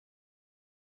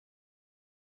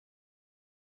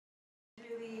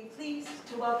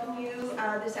to welcome you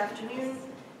this afternoon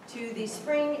to the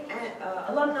Spring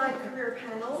Alumni Career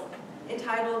Panel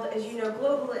entitled, as you know,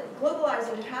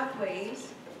 Globalizing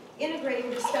Pathways,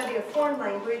 Integrating the Study of Foreign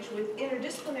Language with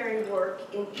Interdisciplinary Work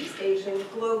in East Asian,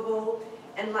 Global,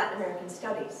 and Latin American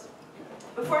Studies.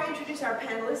 Before I introduce our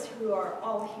panelists, who are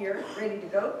all here, ready to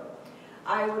go,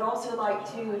 I would also like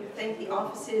to thank the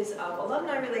offices of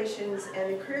Alumni Relations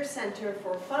and the Career Center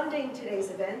for funding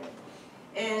today's event,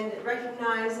 and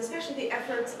recognize especially the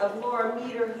efforts of Laura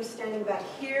Meter, who's standing back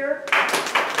here.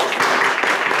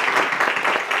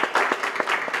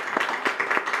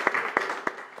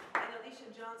 And Alicia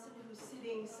Johnson, who's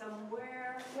sitting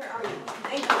somewhere. Where are you?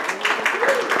 Thank you.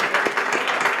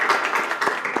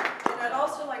 And I'd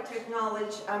also like to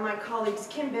acknowledge my colleagues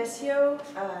Kim Bessio,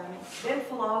 Ben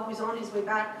Falah, who's on his way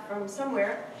back from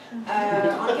somewhere,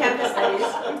 on campus that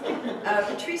is,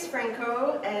 Patrice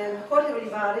Franco, and Jorge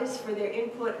Olivares for their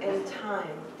input and time.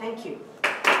 Thank you.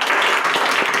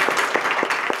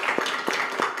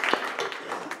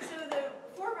 So the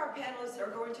four of our panelists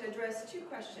are going to address two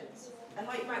questions. I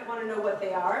thought you might want to know what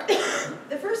they are.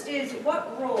 The first is,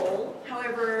 what role,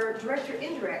 however direct or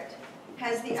indirect,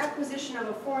 has the acquisition of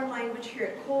a foreign language here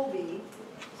at Colby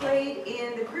played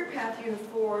in the career path you have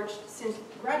forged since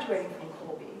graduating from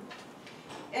Colby?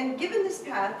 And given this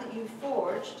path that you've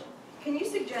forged, can you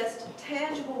suggest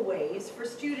tangible ways for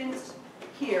students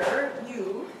here,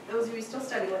 you, those of you still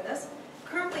studying with us,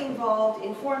 currently involved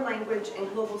in foreign language and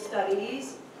global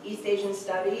studies, East Asian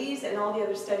studies, and all the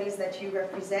other studies that you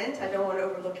represent, I don't want to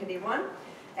overlook anyone,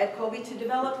 at Colby, to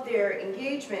develop their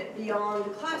engagement beyond the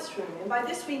classroom? And by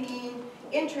this we mean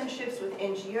internships with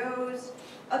NGOs,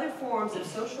 other forms of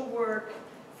social work,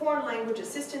 foreign language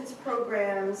assistance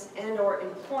programs, and or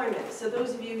employment. So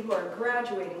those of you who are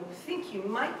graduating, who think you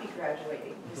might be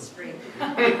graduating this spring,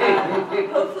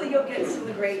 hopefully you'll get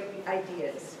some great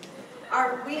ideas.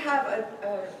 We have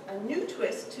a new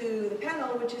twist to the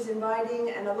panel, which is inviting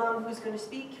an alum who's going to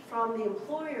speak from the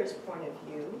employer's point of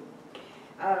view.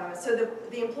 So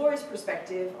the employer's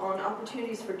perspective on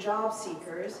opportunities for job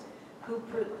seekers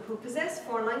who possess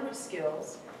foreign language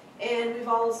skills. And we've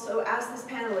also asked this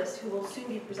panelist, who will soon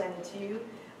be presented to you,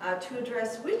 to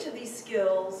address which of these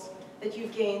skills that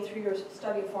you've gained through your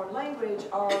study of foreign language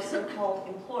are so-called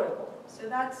employable. So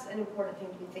that's an important thing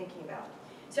to be thinking about.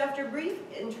 So after brief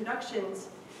introductions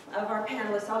of our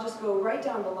panelists, I'll just go right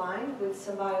down the line with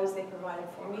some bios they provided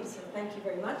for me, so thank you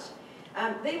very much.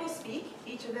 They will speak,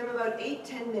 each of them about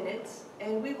 8–10 minutes,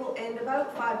 and we will end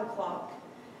about 5 o'clock.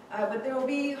 But there will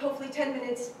be hopefully 10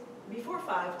 minutes before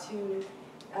 5 to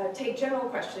take general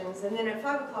questions, and then at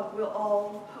 5 o'clock we'll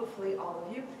all, hopefully all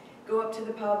of you, go up to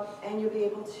the pub and you'll be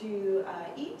able to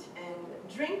eat and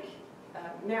drink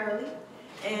merrily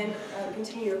and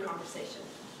continue your conversation.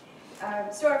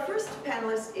 So our first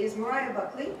panelist is Mariah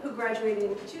Buckley, who graduated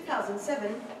in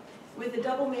 2007 with a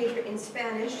double major in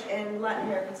Spanish and Latin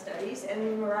American Studies,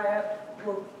 and Mariah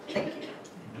will thank you.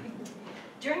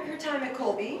 During her time at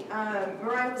Colby,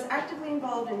 Mariah was actively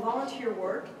involved in volunteer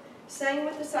work, sang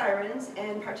with the Sirens,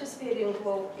 and participated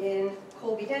in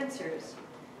Colby Dancers.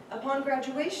 Upon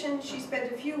graduation, she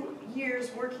spent a few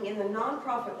years working in the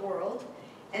nonprofit world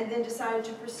and then decided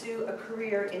to pursue a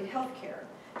career in healthcare.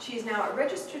 She is now a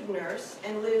registered nurse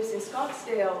and lives in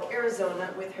Scottsdale,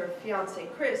 Arizona with her fiance,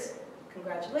 Chris.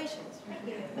 Congratulations.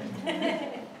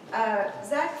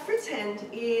 Zach Fritzhand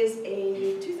is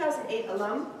a 2008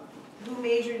 alum who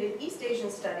majored in East Asian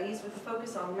Studies with a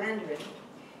focus on Mandarin.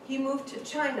 He moved to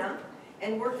China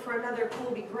and worked for another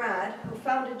Colby grad who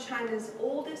founded China's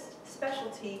oldest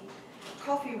specialty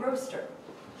coffee roaster.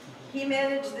 He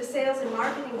managed the sales and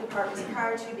marketing departments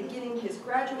prior to beginning his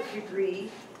graduate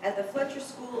degree at the Fletcher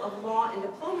School of Law and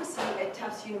Diplomacy at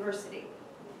Tufts University.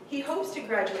 He hopes to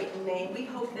graduate in May. We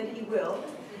hope that he will,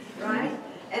 right?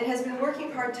 And has been working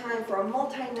part-time for a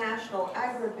multinational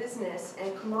agribusiness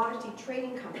and commodity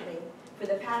trading company for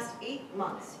the past 8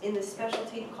 months in the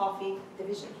specialty coffee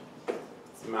division.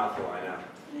 It's a mouthful, I know.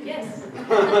 Yes.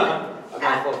 A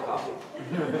mouthful of coffee.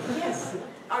 Yes.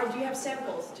 Do you have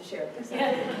samples to share with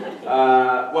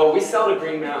us? Well, we sell to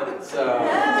Green Mountain, so... All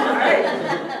right.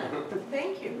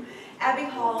 Thank you. Abby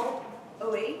Hall,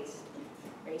 08,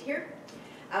 right here,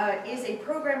 is a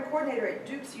program coordinator at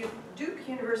Duke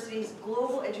University's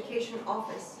Global Education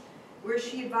Office, where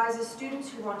she advises students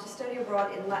who want to study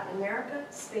abroad in Latin America,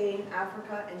 Spain,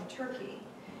 Africa, and Turkey.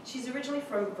 She's originally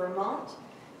from Vermont.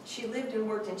 She lived and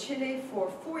worked in Chile for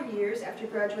 4 years after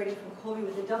graduating from Colby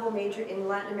with a double major in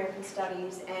Latin American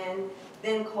Studies and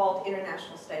then called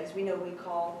International Studies. We know we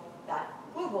call that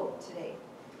global today.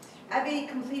 Abby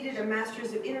completed a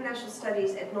Master's of International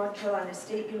Studies at North Carolina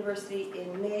State University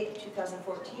in May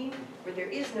 2014, where there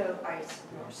is no ice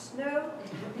nor snow.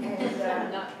 And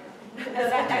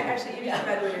actually, you just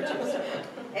graduated too. So.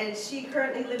 And she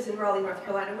currently lives in Raleigh, North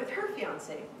Carolina with her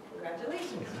fiance.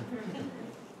 Congratulations.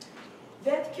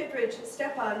 Beth Kittredge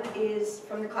Stepan is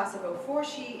from the class of '04.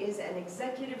 She is an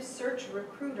executive search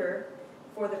recruiter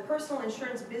for the personal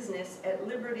insurance business at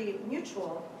Liberty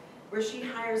Mutual, where she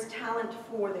hires talent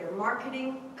for their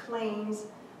marketing, claims,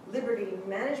 Liberty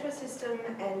management system,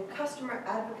 and customer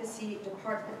advocacy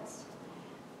departments.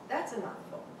 That's a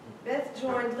mouthful. Beth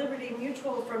joined Liberty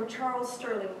Mutual from Charles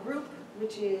Sterling Group,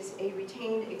 which is a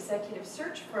retained executive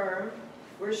search firm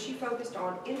where she focused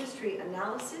on industry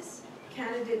analysis,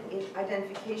 candidate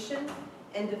identification,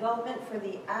 and development for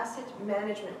the asset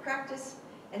management practice,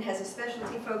 and has a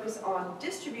specialty focus on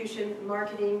distribution,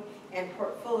 marketing, and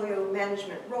portfolio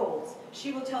management roles.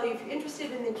 She will tell you if you're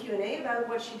interested in the Q&A about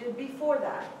what she did before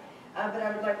that. But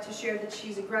I would like to share that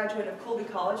she's a graduate of Colby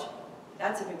College.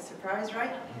 That's a big surprise,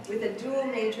 right? With a dual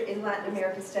major in Latin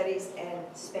American Studies and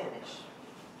Spanish.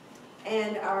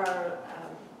 And our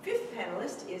fifth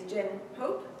panelist is Jen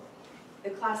Pope, the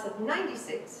class of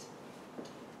 '96.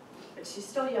 But she's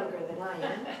still younger than I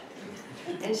am.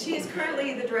 And she is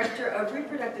currently the Director of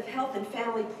Reproductive Health and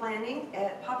Family Planning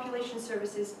at Population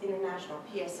Services International,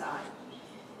 PSI.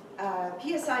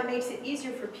 PSI makes it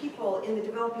easier for people in the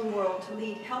developing world to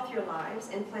lead healthier lives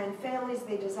and plan families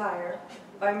they desire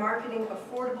by marketing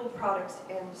affordable products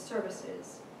and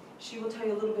services. She will tell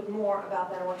you a little bit more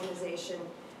about that organization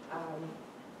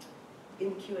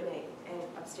in Q&A and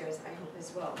upstairs, I hope,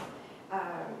 as well.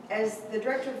 As the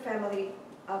Director of Family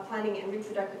Planning and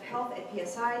Reproductive Health at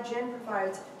PSI, Jen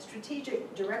provides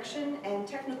strategic direction and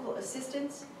technical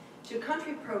assistance to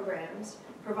country programs,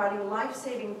 providing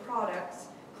life-saving products,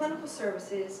 clinical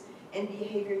services, and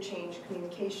behavior change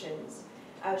communications.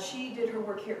 She did her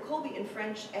work here at Colby in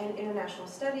French and International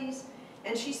Studies,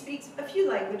 and she speaks a few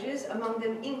languages, among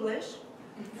them English,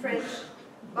 French,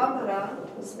 Bambara,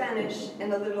 Spanish,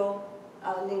 and a little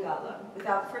Lingala.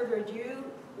 Without further ado,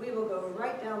 we will go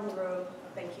right down the road.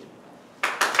 Thank you.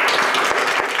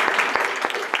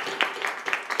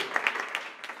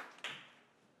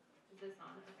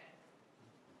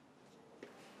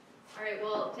 All right,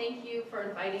 well, thank you for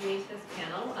inviting me to this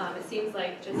panel. It seems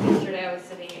like just yesterday I was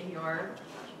sitting in your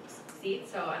seat,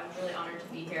 so I'm really honored to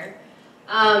be here.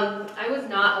 I was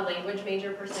not a language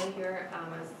major per se here. I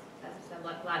was, as I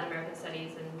said, Latin American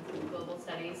Studies and Global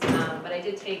Studies, but I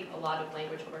did take a lot of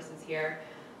language courses here.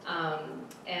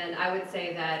 And I would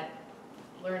say that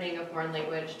learning a foreign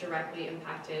language directly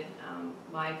impacted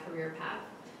my career path.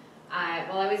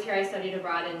 While I was here, I studied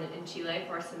abroad in Chile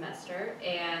for a semester,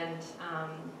 and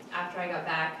after I got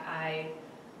back,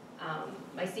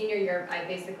 my senior year, I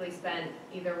basically spent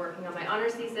either working on my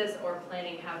honors thesis or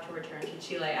planning how to return to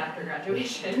Chile after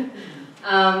graduation.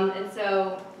 And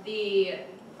so the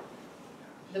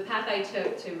path I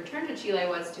took to return to Chile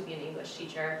was to be an English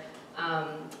teacher,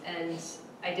 and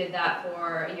I did that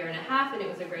for a year and a half, and it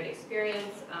was a great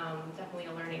experience, definitely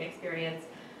a learning experience.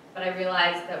 But I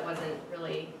realized that wasn't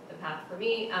really the path for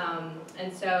me,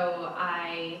 and so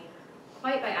I,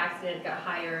 quite by accident, got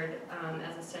hired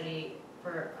as a study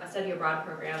abroad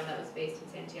program that was based in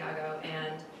Santiago,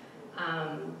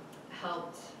 and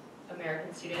helped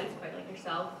American students, quite like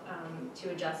yourself,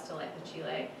 to adjust to life in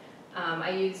Chile.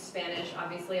 I used Spanish,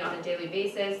 obviously, on a daily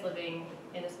basis, living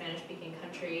in a Spanish-speaking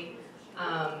country,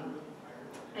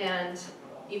 and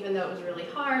even though it was really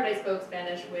hard, I spoke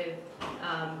Spanish with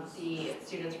the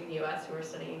students from the US who were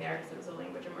studying there because it was a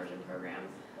language immersion program.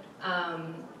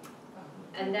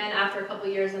 And then after a couple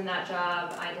years in that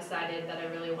job, I decided that I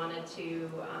really wanted to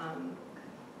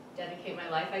dedicate my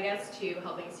life, I guess, to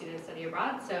helping students study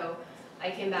abroad. So I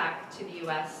came back to the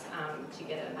US to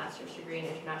get a master's degree in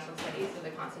international studies with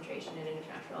a concentration in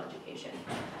international education.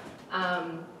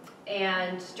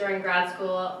 And during grad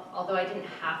school, although I didn't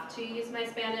have to use my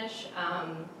Spanish,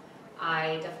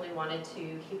 I definitely wanted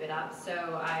to keep it up.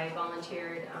 So I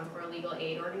volunteered for a legal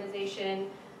aid organization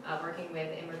working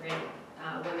with immigrant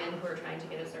women who were trying to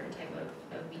get a certain type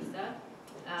of visa.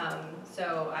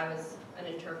 So I was an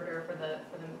interpreter for the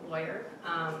lawyer.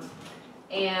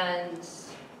 And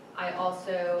I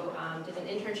also did an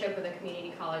internship with a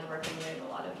community college working with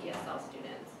a lot of ESL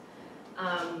students.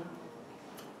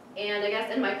 And I guess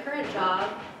in my current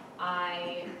job,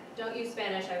 I don't use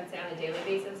Spanish, I would say, on a daily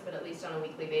basis, but at least on a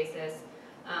weekly basis,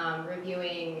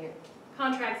 reviewing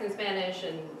contracts in Spanish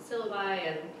and syllabi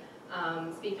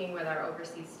and speaking with our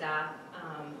overseas staff.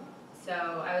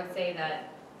 So I would say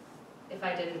that if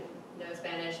I didn't know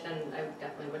Spanish, then I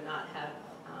definitely would not have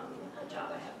the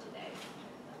job I have today.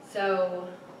 So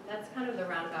that's kind of the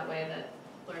roundabout way that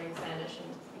learning Spanish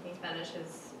and speaking Spanish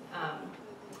has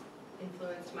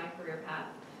influenced my career path.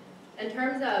 In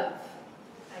terms of,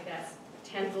 I guess,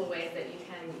 tangible ways that you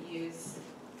can use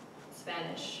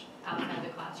Spanish outside the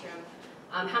classroom,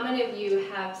 how many of you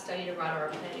have studied abroad or are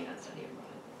planning on studying abroad?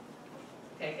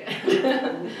 Okay,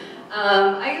 good.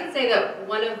 I can say that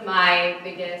one of my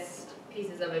biggest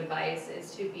pieces of advice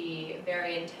is to be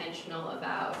very intentional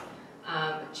about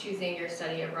choosing your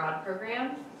study abroad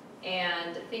program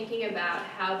and thinking about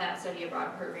how that study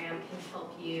abroad program can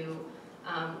help you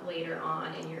later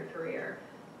on in your career.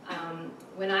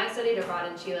 When I studied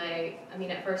abroad in Chile, I mean,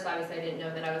 at first obviously I didn't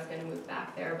know that I was going to move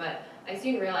back there, but I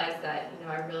soon realized that, you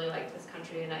know, I really liked this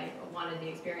country and I wanted the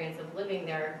experience of living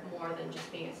there more than just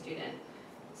being a student.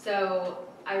 So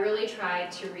I really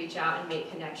tried to reach out and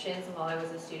make connections while I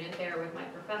was a student there with my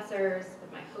professors,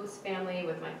 with my host family,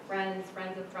 with my friends,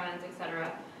 friends of friends,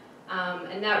 etc.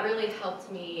 And that really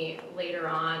helped me later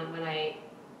on when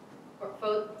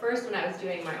first when I was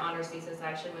doing my honors thesis,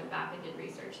 I actually went back and did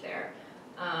research there.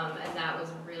 And that was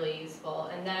really useful.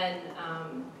 And then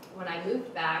when I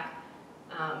moved back,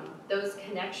 those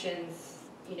connections,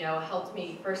 you know, helped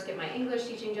me first get my English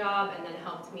teaching job and then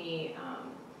helped me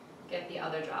get the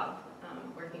other job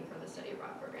working for the study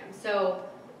abroad program. So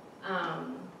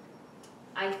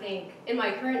I think in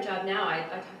my current job now, I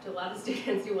talk to a lot of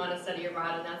students who want to study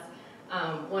abroad, and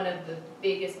that's one of the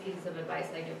biggest pieces of advice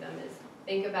I give them is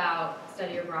think about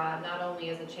study abroad not only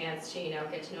as a chance to, you know,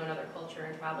 get to know another culture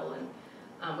and travel,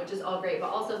 and which is all great, but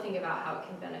also think about how it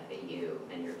can benefit you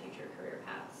and your future career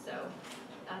path. So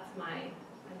that's my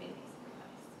main piece of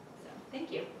advice. So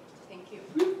thank you. Thank you.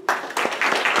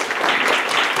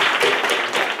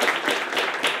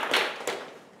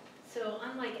 So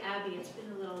unlike Abby, it's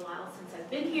been a little while since I've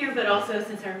been here, but also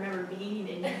since I remember being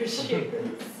in your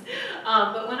shoes.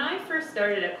 But when I first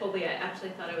started at Colby, I actually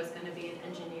thought I was going to be an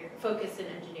engineer, focused in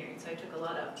engineering. So I took a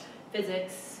lot of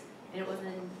physics, and it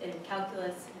wasn't in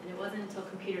calculus, and it wasn't until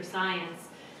computer science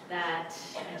that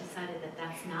I decided that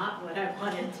that's not what I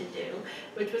wanted to do,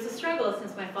 which was a struggle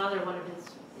since my father, one of his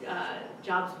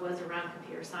jobs was around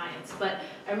computer science. But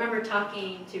I remember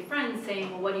talking to friends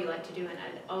saying, well, what do you like to do? And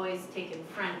I'd always taken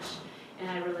French, and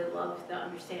I really loved the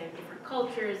understanding of different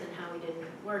cultures and how we did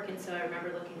work. And so I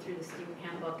remember looking through the student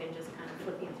handbook and just kind of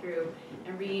flipping through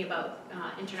and reading about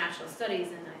international studies,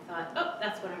 and I thought, oh,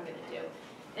 that's what I'm going to do.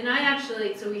 And I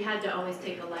actually, so we had to always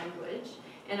take a language,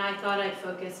 and I thought I'd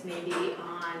focus maybe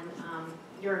on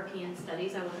European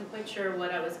studies. I wasn't quite sure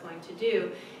what I was going to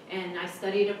do, and I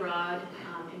studied abroad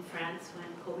in France when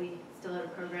Colby still had a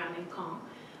program in Caen.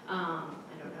 I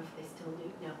don't know if they still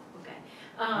do. No, okay.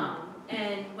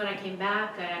 And when I came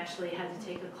back, I actually had to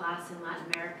take a class in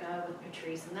Latin America with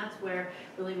Patrice, and that's where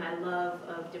really my love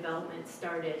of development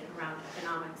started, around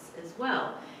economics as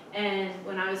well. And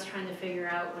when I was trying to figure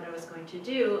out what I was going to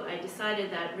do, I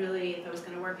decided that really if I was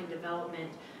going to work in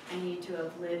development, I needed to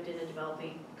have lived in a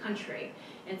developing country.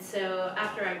 And so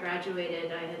after I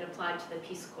graduated, I had applied to the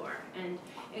Peace Corps.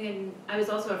 And I was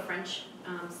also a French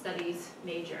studies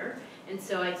major. And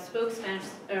so I spoke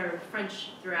French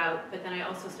throughout, but then I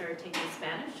also started taking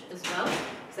Spanish as well,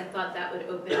 because I thought that would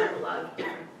open up a lot of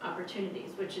different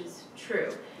opportunities, which is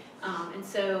true. And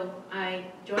so I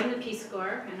joined the Peace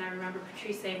Corps, and I remember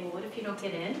Patrice saying, well, what if you don't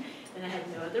get in? And I had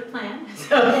no other plan,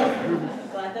 so I'm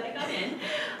glad that I got in.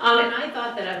 And I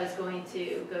thought that I was going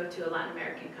to go to a Latin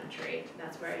American country.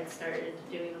 That's where I started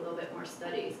doing a little bit more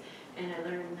studies. And I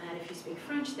learned that if you speak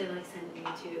French, they like sending me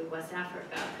to West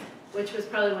Africa, which was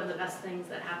probably one of the best things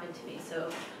that happened to me.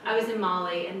 So I was in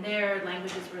Mali, and their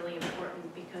language is really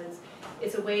important because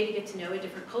it's a way to get to know a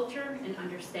different culture and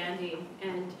understanding.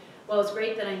 And while it was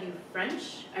great that I knew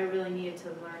French, I really needed to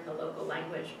learn the local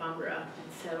language, Bambara,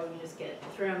 and so you just get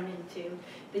thrown into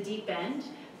the deep end.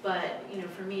 But you know,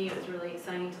 for me, it was really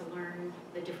exciting to learn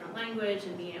the different language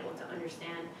and being able to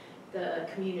understand the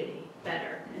community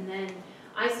better. And then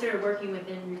I started working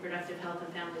within reproductive health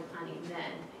and family planning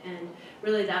then, and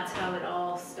really that's how it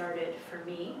all started for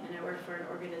me. And I worked for an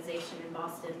organization in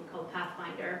Boston called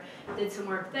Pathfinder, did some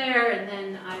work there, and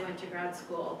then I went to grad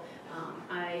school.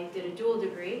 I did a dual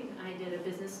degree. I did a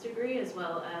business degree as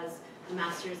well as a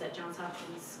master's at Johns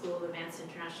Hopkins School of Advanced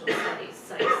International Studies,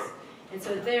 SICE. And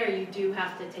so there you do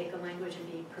have to take a language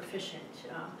and be proficient.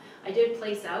 I did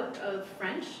place out of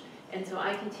French, and so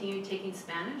I continued taking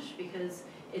Spanish because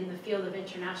in the field of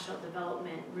international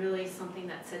development, really something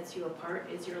that sets you apart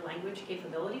is your language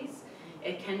capabilities.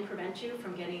 It can prevent you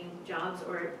from getting jobs,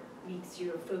 or it makes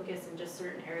you focus in just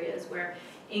certain areas where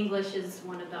English is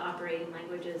one of the operating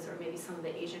languages, or maybe some of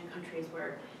the Asian countries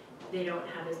where they don't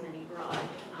have as many broad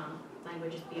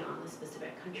languages beyond the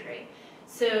specific country.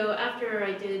 So after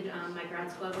I did my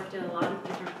grad school, I worked at a lot of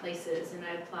different places, and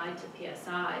I applied to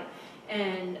PSI.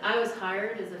 And I was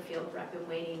hired as a field rep in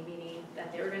waiting, meaning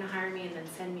that they were going to hire me and then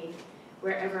send me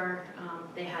wherever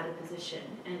they had a position.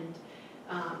 And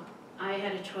I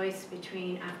had a choice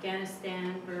between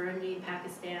Afghanistan, Burundi,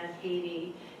 Pakistan,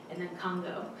 Haiti, and then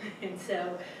Congo. And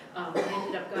so I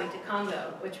ended up going to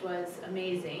Congo, which was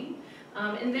amazing.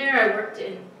 And there I worked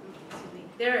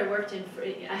in,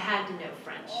 I had to know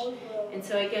French. And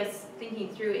so I guess thinking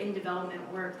through in development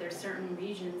work, there's certain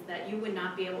regions that you would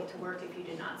not be able to work if you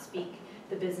did not speak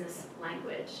the business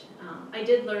language. I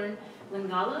did learn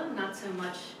Lingala, not so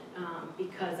much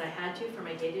because I had to for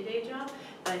my day-to-day job,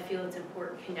 but I feel it's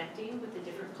important connecting with the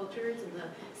different cultures and the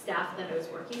staff that I was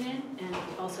working in, and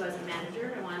also as a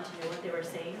manager, I wanted to know what they were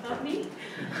saying about me.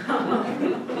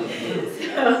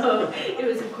 So it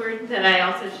was important that I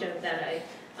also showed that I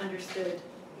understood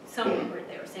some of what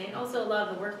they were saying. Also, a lot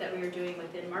of the work that we were doing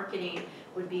within marketing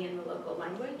would be in the local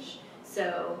language,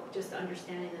 so just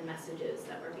understanding the messages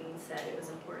that were being said, it was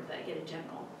important that I get a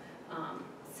general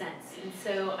sense. And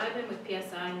so I've been with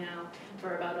PSI now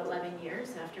for about 11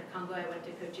 years. After Congo, I went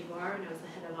to Cote d'Ivoire and I was the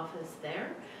head of office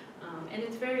there. And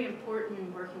it's very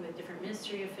important working with different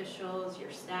ministry officials,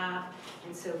 your staff,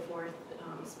 and so forth,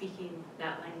 speaking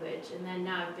that language. And then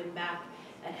now I've been back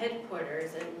at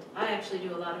headquarters, and I actually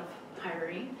do a lot of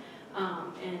hiring.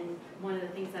 And one of the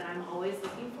things that I'm always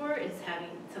looking for is having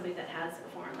somebody that has a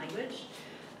foreign language.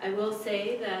 I will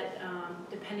say that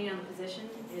depending on the position,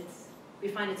 we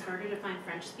find it's harder to find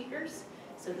French speakers.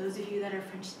 So those of you that are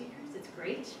French speakers, it's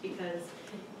great, because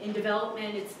in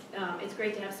development, it's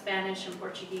great to have Spanish and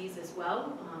Portuguese as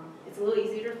well. It's a little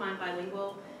easier to find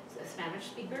bilingual Spanish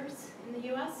speakers in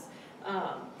the US.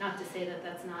 Not to say that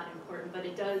that's not important, but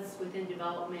it does, within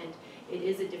development, it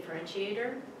is a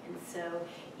differentiator. And so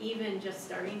even just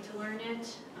starting to learn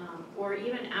it, or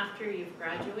even after you've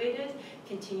graduated,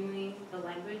 continuing the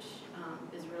language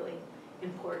is really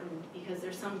important, because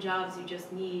there's some jobs you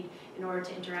just need in order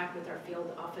to interact with our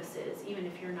field offices, even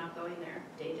if you're not going there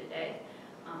day to day.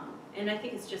 And I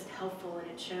think it's just helpful, and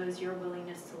it shows your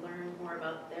willingness to learn more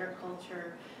about their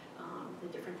culture, the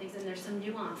different things, and there's some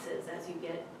nuances as you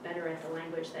get better at the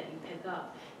language that you pick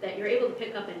up, that you're able to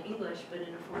pick up in English, but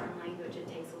in a foreign language it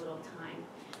takes a little time,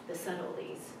 the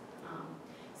subtleties.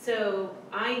 So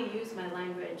I use my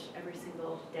language every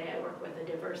single day. I work with a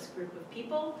diverse group of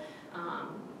people,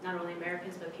 not only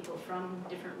Americans, but people from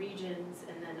different regions,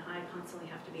 and then I constantly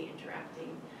have to be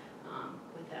interacting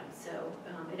with them. So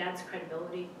it adds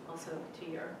credibility also to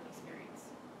your experience.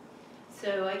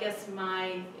 So I guess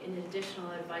my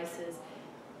additional advice is,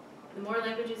 the more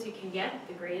languages you can get,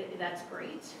 that's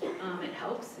great. It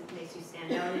helps, it makes you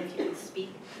stand out if you can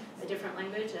speak a different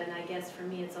language. And I guess for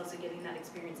me, it's also getting that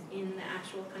experience in the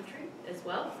actual country as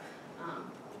well.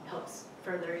 Helps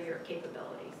further your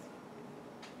capabilities.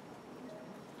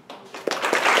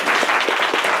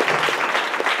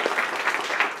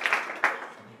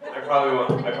 I probably won't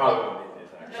need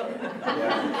this, actually.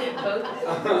 Yeah. Both?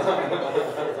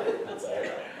 That's all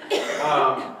right.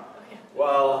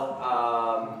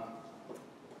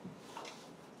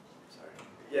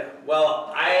 Yeah,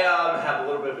 well, I have a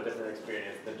little bit of a different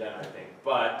experience than Jen, I think.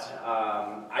 But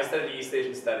I studied East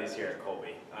Asian Studies here at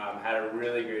Colby. Had a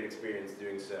really great experience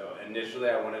doing so. Initially,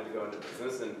 I wanted to go into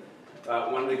business and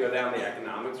wanted to go down the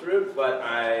economics route, but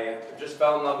I just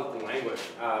fell in love with the language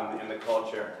and the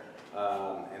culture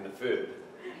and the food.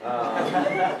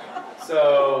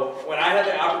 So when I had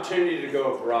the opportunity to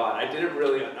go abroad, I didn't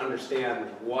really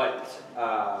understand what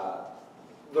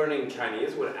learning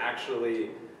Chinese would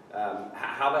actually,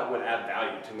 how that would add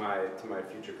value to my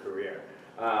future career.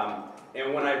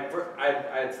 And when I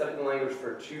had studied the language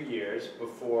for 2 years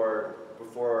before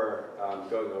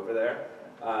going over there,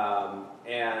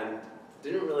 and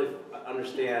didn't really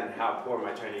understand how poor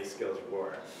my Chinese skills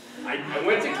were. I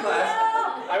went to class.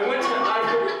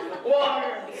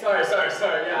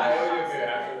 Sorry. Yeah, I owe you a beer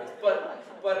after this.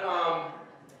 But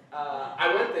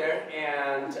I went there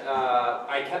and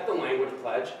I kept the language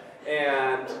pledge.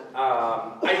 And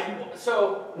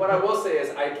so what I will say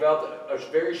is I developed a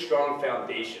very strong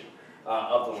foundation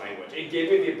of the language. It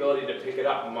gave me the ability to pick it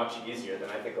up much easier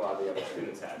than I think a lot of the other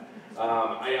students had.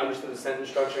 I understood the sentence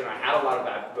structure and I had a lot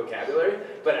of vocabulary,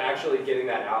 but actually getting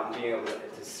that out and being able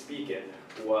to speak it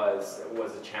was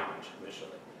a challenge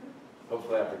initially.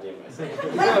 Hopefully I forgave myself.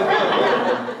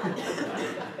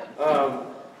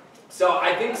 So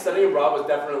I think studying abroad was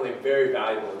definitely a very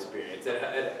valuable experience.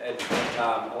 It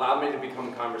allowed me to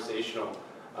become conversational.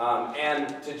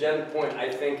 And to Jen's point, I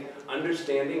think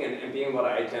understanding and being able to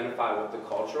identify with the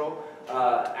cultural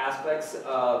aspects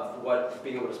of what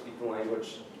being able to speak the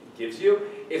language gives you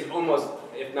is almost,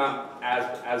 if not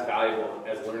as valuable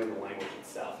as learning the language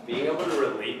itself. Being able to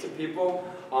relate to people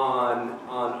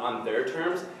on their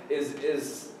terms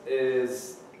is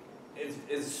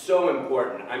so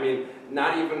important. I mean,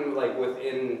 not even like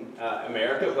within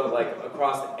America, but like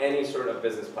across any sort of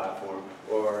business platform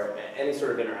or any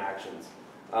sort of interactions.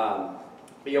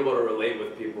 Being able to relate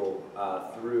with people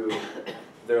through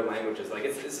their languages. Like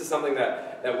this is something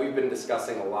that we've been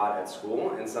discussing a lot at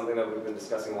school, and something that we've been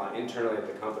discussing a lot internally at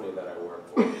the company that I work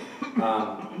for.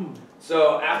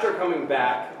 So after coming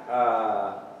back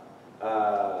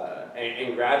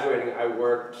and graduating, I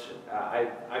worked, I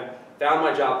found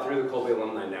my job through the Colby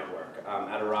Alumni Network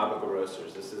at Arabica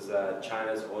Roasters. This is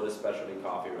China's oldest specialty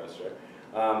coffee roaster.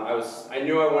 I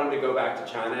knew I wanted to go back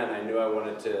to China, and I knew I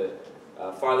wanted to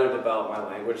farther develop my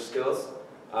language skills.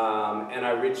 And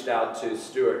I reached out to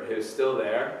Stuart, who's still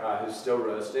there, who's still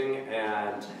roasting,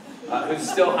 and who's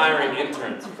still hiring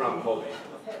interns from Colby.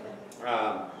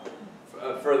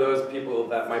 For those people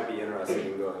that might be interested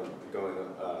in going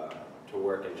to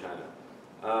work in China.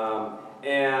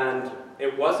 And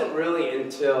it wasn't really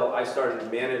until I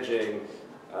started managing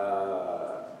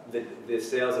the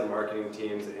sales and marketing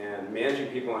teams and managing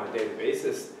people on a daily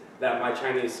basis that my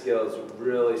Chinese skills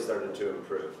really started to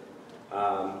improve.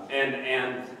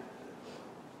 And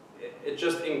it's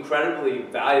just incredibly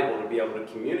valuable to be able to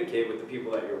communicate with the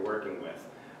people that you're working with.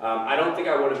 I don't think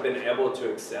I would have been able to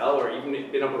excel or even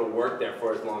been able to work there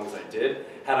for as long as I did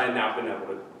had I not been able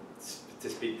to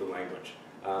speak the language,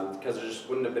 because there just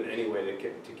wouldn't have been any way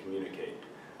to communicate.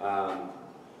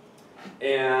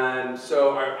 And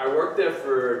so I worked there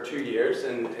for 2 years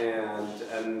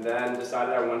and then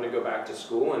decided I wanted to go back to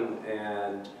school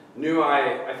and knew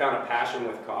I found a passion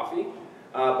with coffee,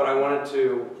 but I wanted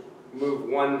to move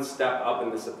one step up in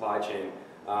the supply chain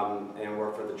and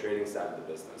work for the trading side of the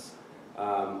business,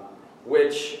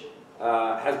 which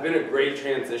has been a great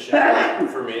transition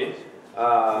for me.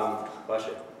 Bless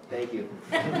you. Thank you.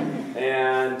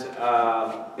 And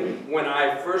when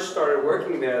I first started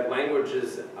working there,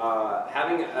 languages,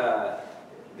 having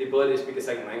the ability to speak a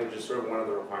second language is sort of one of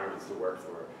the requirements to work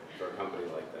for a company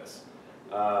like this.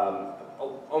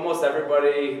 Almost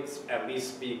everybody at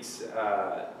least speaks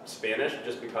Spanish,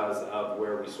 just because of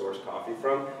where we source coffee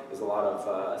from. There's a lot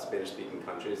of Spanish-speaking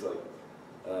countries like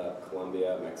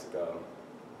Colombia, Mexico.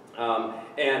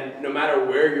 And no matter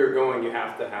where you're going, you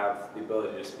have to have the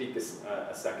ability to speak a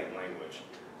second language.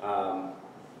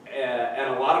 And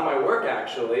a lot of my work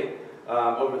actually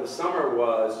over the summer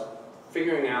was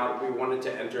figuring out, we wanted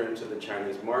to enter into the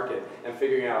Chinese market and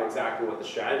figuring out exactly what the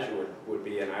strategy would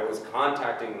be. And I was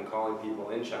contacting and calling people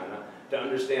in China to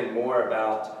understand more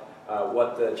about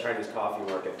what the Chinese coffee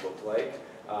market looked like,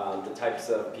 the types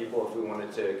of people, if we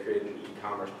wanted to create an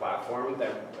e-commerce platform,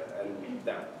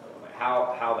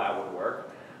 how that would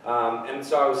work. And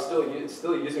so I was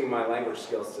still using my language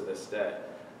skills to this day.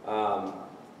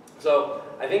 So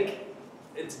I think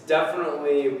it's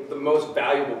definitely the most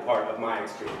valuable part of my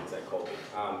experience at Colby.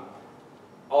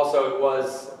 Also, it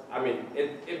was, I mean,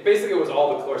 it basically was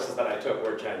all the courses that I took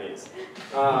were Chinese.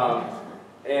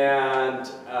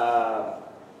 And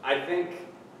I think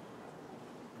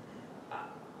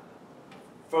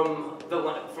from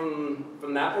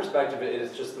that perspective, it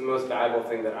is just the most valuable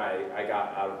thing that I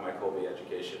got out of my Colby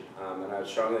education. And I would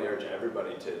strongly urge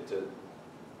everybody to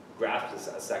grasp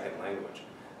a second language.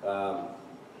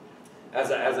 As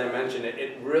I mentioned,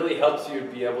 it really helps you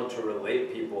be able to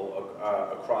relate people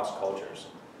across cultures.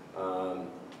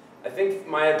 I think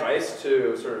my advice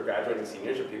to sort of graduating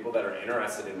seniors or people that are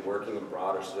interested in working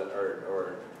abroad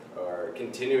or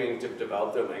continuing to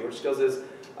develop their language skills is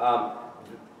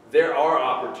there are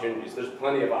opportunities. There's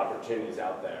plenty of opportunities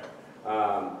out there.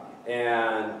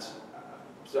 And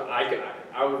so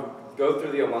I would go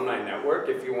through the Alumni Network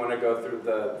if you want to go through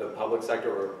the public sector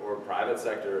or private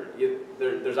sector.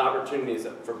 There's opportunities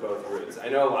for both routes. I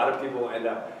know a lot of people end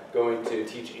up going to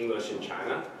teach English in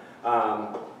China,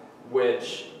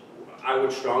 which I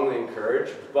would strongly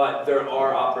encourage, but there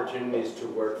are opportunities to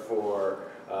work for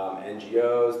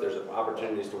NGOs, there's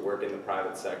opportunities to work in the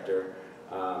private sector,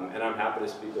 and I'm happy to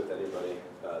speak with anybody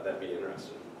that'd be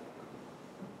interested.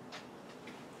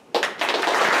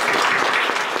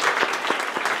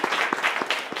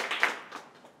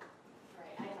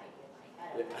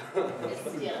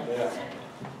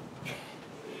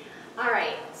 All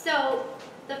right, so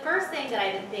the first thing that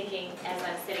I've been thinking as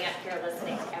I'm sitting up here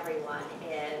listening to everyone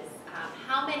is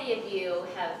how many of you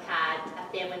have had a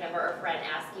family member or friend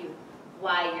ask you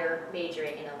why you're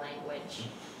majoring in a language?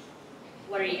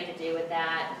 What are you going to do with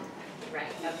that?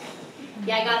 Right, okay.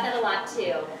 Yeah, I got that a lot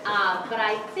too. But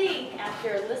I think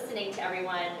after listening to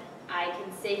everyone, I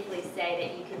can safely say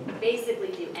that you can basically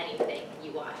do anything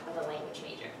you want with a language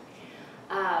major.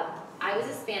 I was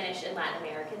a Spanish and Latin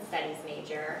American studies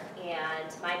major, and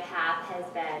my path has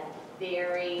been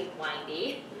very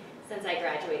windy since I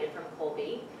graduated from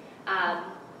Colby.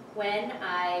 When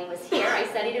I was here, I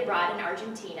studied abroad in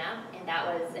Argentina, and that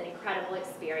was an incredible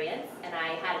experience, and I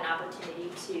had an opportunity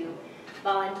to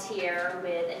volunteer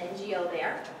with an NGO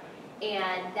there,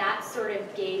 and that sort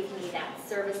of gave me that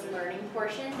service learning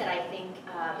portion that I think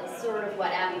is sort of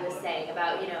what Abby was saying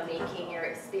about, making your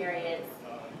experience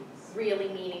really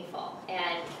meaningful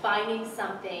and finding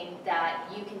something that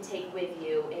you can take with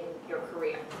you in your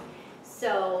career.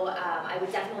 So I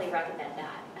would definitely recommend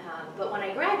that. But when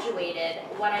I graduated,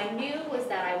 what I knew was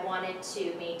that I wanted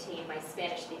to maintain my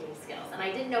Spanish speaking skills. And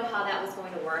I didn't know how that was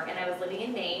going to work. And I was living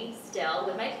in Maine still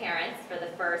with my parents for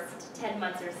the first 10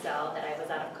 months or so that I was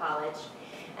out of college.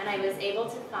 And I was able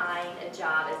to find a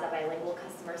job as a bilingual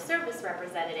customer service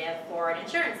representative for an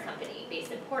insurance company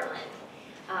based in Portland.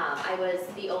 I was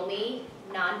the only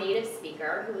non-native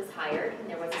speaker who was hired, and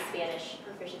there was a Spanish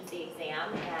proficiency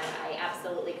exam, and I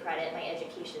absolutely credit my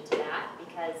education to that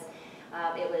because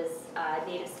it was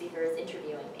native speakers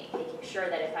interviewing me, making sure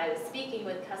that if I was speaking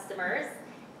with customers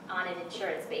on an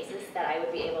insurance basis, that I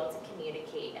would be able to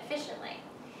communicate efficiently.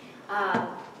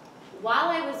 While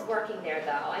I was working there,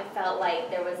 though, I felt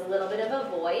like there was a little bit of a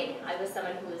void. I was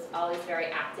someone who was always very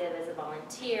active as a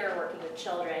volunteer, working with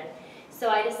children. So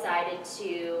I decided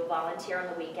to volunteer on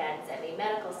the weekends at a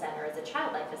medical center as a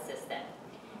child life assistant.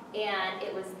 And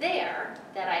it was there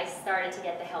that I started to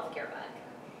get the healthcare bug.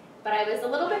 But I was a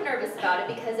little bit nervous about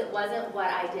it because it wasn't what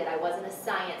I did. I wasn't a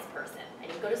science person. I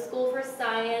didn't go to school for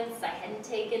science. I hadn't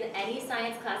taken any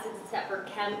science classes except for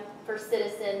Chem for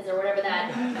Citizens or whatever that,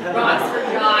 Rocks for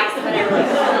Jocks, whatever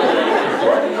it's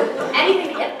called. Anything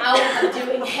to get out of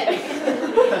doing it.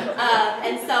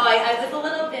 And so I was a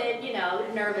little bit,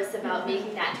 nervous about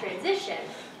making that transition.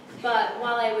 But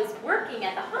while I was working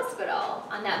at the hospital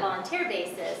on that volunteer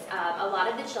basis, a lot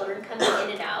of the children coming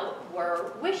in and out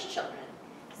were wish children.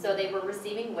 So they were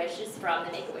receiving wishes from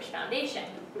the Make-A-Wish Foundation.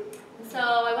 And so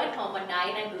I went home one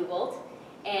night and I Googled,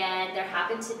 and there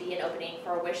happened to be an opening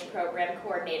for a WISH program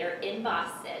coordinator in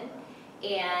Boston,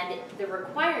 and the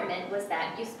requirement was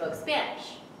that you spoke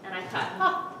Spanish. And I thought,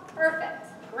 oh, perfect,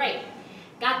 great,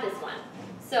 got this one.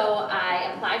 So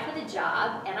I applied for the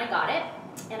job, and I got it,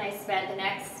 and I spent the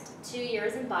next 2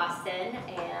 years in Boston,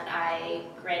 and I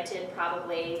granted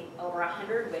probably over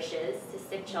 100 wishes to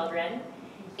sick children.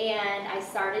 And I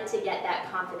started to get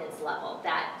that confidence level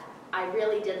that I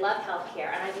really did love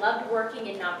healthcare, and I loved working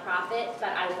in nonprofit, but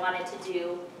I wanted to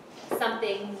do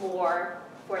something more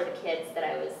for the kids that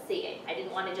I was seeing. I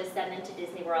didn't want to just send them to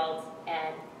Disney World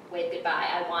and wave goodbye.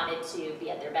 I wanted to be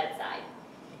at their bedside.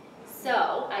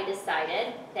 So I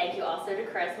decided, thank you also to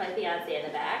Chris, my fiance in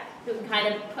the back, who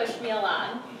kind of pushed me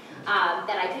along,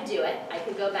 that I could do it. I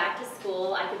could go back to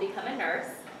school, I could become a nurse.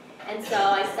 And so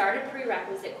I started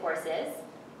prerequisite courses,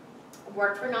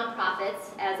 worked for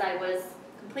nonprofits as I was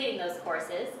completing those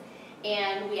courses,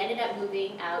 and we ended up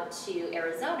moving out to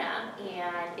Arizona,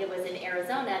 and it was in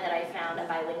Arizona that I found a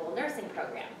bilingual nursing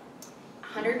program.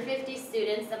 150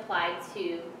 students applied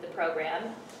to the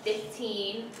program,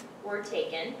 15 were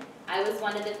taken. I was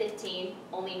one of the 15,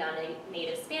 only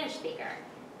non-native Spanish speaker.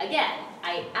 Again,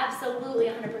 I absolutely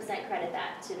 100% credit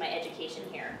that to my education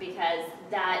here, because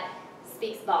that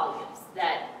speaks volumes,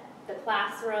 that the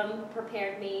classroom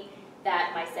prepared me,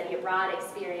 that my study abroad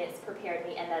experience prepared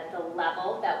me, and that the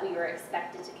level that we were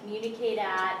expected to communicate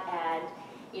at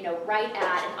and write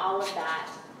at and all of that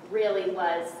really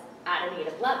was at a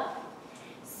native level.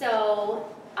 So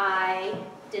I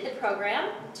did the program.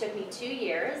 It took me 2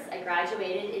 years. I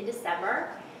graduated in December,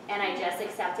 and I just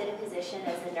accepted a position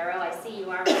as a neuro ICU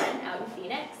RN out in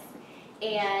Phoenix.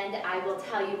 And I will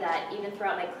tell you that even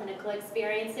throughout my clinical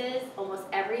experiences, almost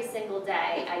every single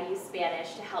day I used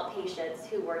Spanish to help patients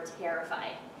who were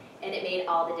terrified, and it made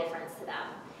all the difference to them.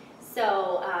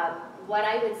 So what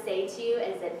I would say to you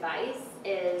as advice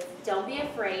is don't be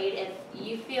afraid if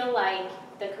you feel like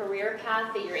the career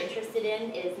path that you're interested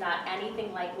in is not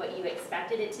anything like what you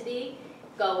expected it to be.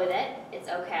 Go with it, it's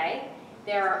okay.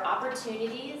 There are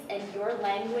opportunities, and your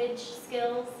language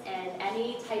skills and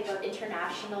any type of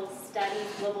international studies,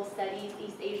 global studies,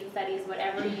 East Asian studies,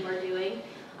 whatever you are doing,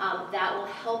 that will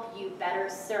help you better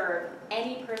serve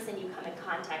any person you come in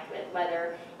contact with,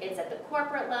 whether it's at the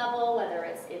corporate level, whether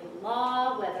it's in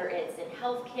law, whether it's in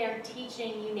healthcare,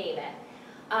 teaching, you name it.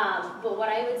 But what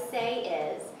I would say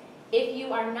is, If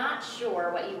you are not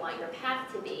sure what you want your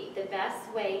path to be, the best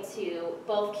way to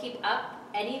both keep up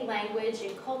any language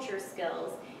and culture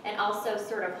skills and also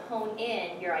sort of hone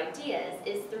in your ideas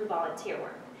is through volunteer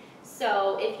work.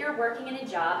 So if you're working in a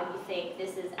job and you think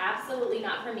this is absolutely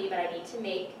not for me, but I need to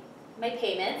make my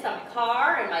payments on my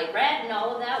car and my rent and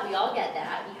all of that, we all get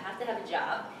that, you have to have a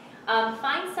job.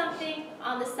 Find something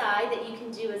on the side that you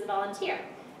can do as a volunteer.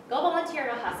 Go volunteer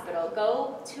at a hospital,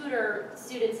 go tutor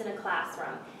students in a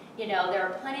classroom. You know, there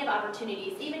are plenty of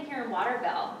opportunities, even here in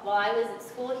Waterville. While I was at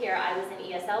school here, I was an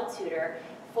ESL tutor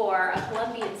for a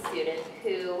Colombian student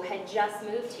who had just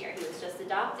moved here. He was just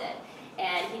adopted,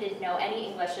 and he didn't know any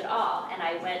English at all. And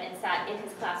I went and sat in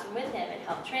his classroom with him and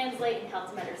helped translate and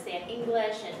helped him understand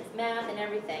English and his math and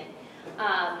everything.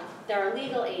 There are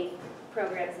legal aid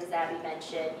programs, as Abby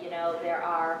mentioned. You know, there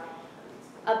are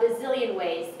a bazillion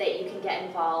ways that you can get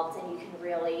involved and you can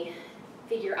really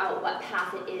figure out what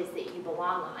path it is that you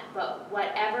belong on. But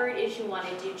whatever it is you want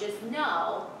to do, just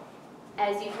know,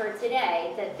 as you've heard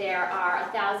today, that there are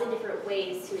 1,000 different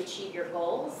ways to achieve your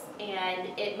goals,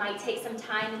 and it might take some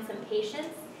time and some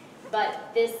patience,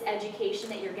 but this education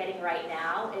that you're getting right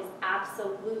now is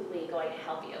absolutely going to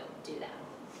help you do that.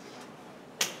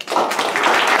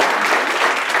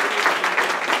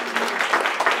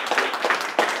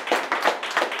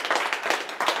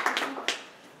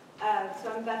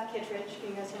 So I'm Beth Kittredge. Can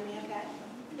you guys hear me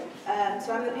okay?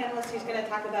 So I'm the panelist who's going to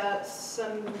talk about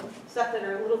some stuff that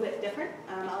are a little bit different.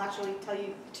 I'll actually tell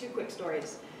you 2 quick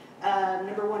stories.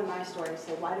 Number 1, my story.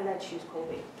 So why did I choose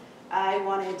Colby? I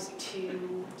wanted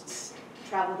to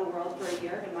travel the world for a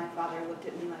year, and my father looked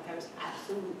at me like I was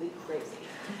absolutely crazy.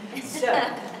 So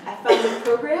I found a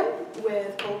program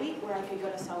with Colby where I could go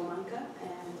to Salamanca,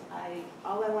 and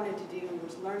all I wanted to do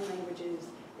was learn languages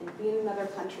and be in another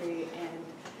country and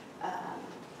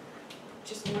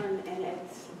just learn, and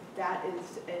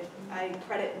I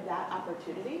credit that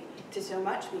opportunity to so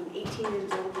much, being 18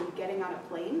 years old and getting on a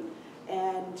plane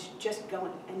and just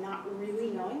going and not really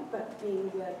knowing, but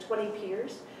being with 20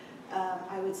 peers,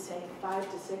 I would say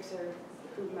 5 to 6 are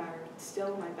whom are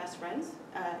still my best friends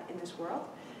in this world,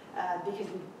 because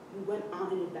we went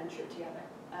on an adventure together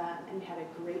and had a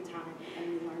great time, and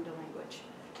we learned a language.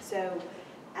 So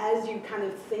as you kind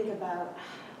of think about,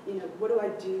 you know, what do I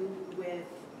do with,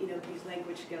 you know, these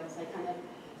language skills? I kind of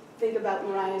think about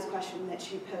Mariah's question that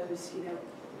she posed, you know,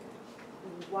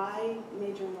 why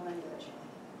major in the language?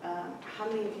 How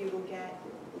many of you will get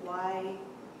why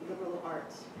liberal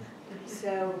arts?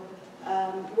 So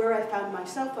where I found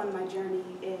myself on my journey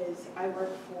is I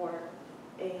work for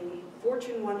a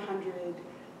Fortune 100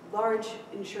 large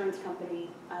insurance company.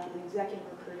 I'm an executive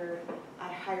recruiter.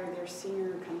 I hire their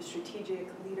senior kind of strategic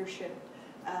leadership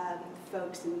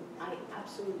folks, and I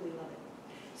absolutely love it.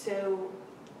 So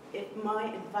my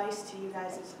advice to you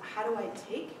guys is, how do I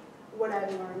take what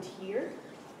I've learned here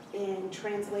and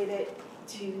translate it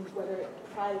to whether it's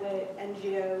private,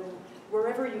 NGO,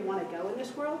 wherever you want to go in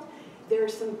this world? There are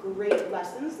some great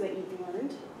lessons that you've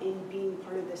learned in being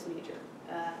part of this major.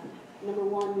 Number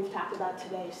 1, we've talked about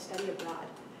today, study abroad.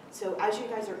 So as you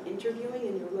guys are interviewing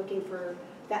and you're looking for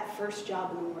that first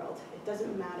job in the world, it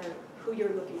doesn't matter who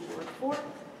you're looking to work for,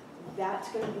 that's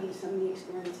going to be some of the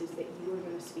experiences that you are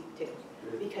going to speak to,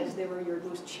 because they were your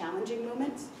most challenging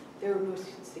moments, they were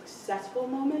most successful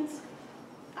moments.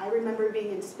 I remember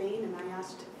being in Spain and I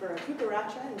asked for a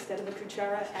cucaracha instead of a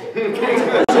cuchara.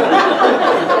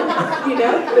 You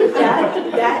know,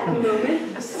 that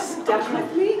moment stuck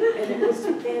with me, and it was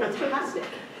fantastic.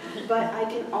 But I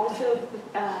can also,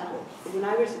 when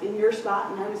I was in your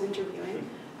spot and I was interviewing,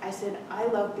 I said, I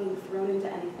love being thrown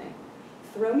into anything.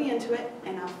 Throw me into it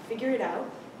and I'll figure it out,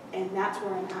 and that's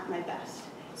where I'm at my best.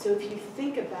 So if you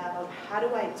think about, how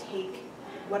do I take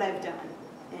what I've done,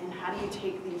 and how do you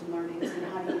take these learnings, and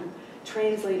how do you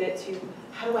translate it to,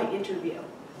 how do I interview?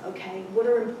 Okay, what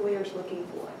are employers looking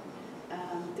for?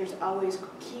 There's always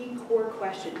key core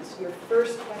questions. Your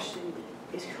first question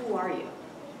is, who are you?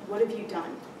 What have you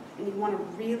done? And you want to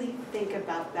really think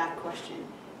about that question.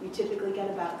 You typically get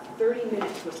about 30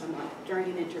 minutes with someone during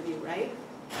an interview, right?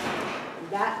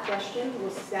 That question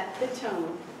will set the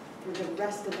tone for the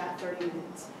rest of that 30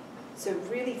 minutes. So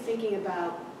really thinking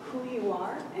about who you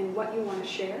are and what you want to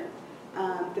share,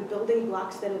 the building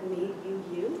blocks that have made you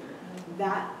you,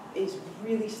 that is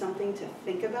really something to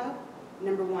think about.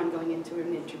 Number 1, going into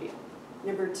an interview.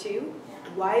 Number 2,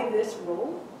 why this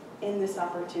role in this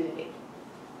opportunity?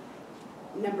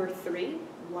 Number 3,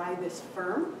 why this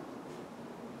firm?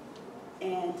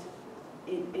 And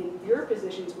in your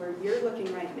positions where you're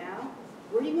looking right now,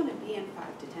 where do you want to be in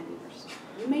 5 to 10 years?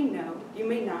 You may know, you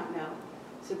may not know.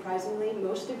 surprisingly,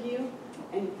 most of you,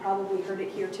 and you probably heard it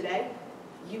here today,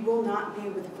 you will not be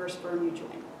with the first firm you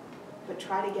join. But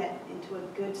try to get into a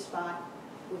good spot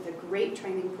with a great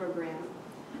training program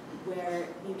where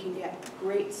you can get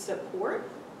great support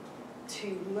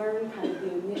to learn kind of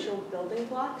the initial building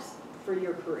blocks for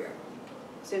your career.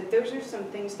 So those are some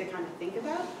things to kind of think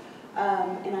about.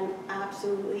 And I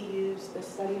absolutely use the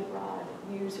study abroad,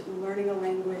 use learning a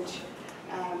language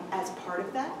as part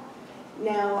of that.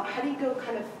 Now, how do you go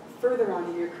kind of further on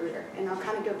in your career? And I'll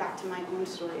kind of go back to my own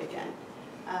story again.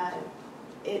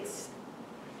 It's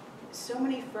so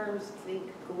many firms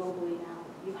think globally now.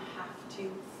 You have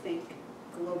to think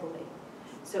globally.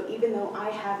 So even though I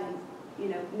haven't,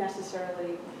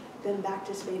 necessarily been back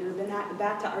to Spain or been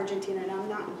back to Argentina, and I'm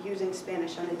not using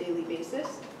Spanish on a daily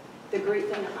basis, the great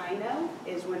thing I know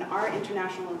is when our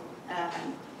international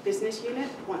business unit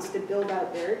wants to build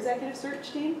out their executive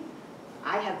search team,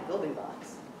 I have the building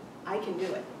blocks. I can do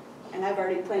it. And I've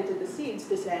already planted the seeds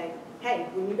to say, hey,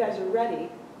 when you guys are ready,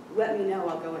 let me know,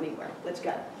 I'll go anywhere. Let's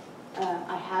go.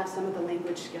 I have some of the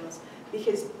language skills.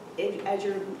 Because as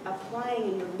you're applying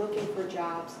and you're looking for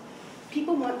jobs, the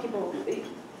people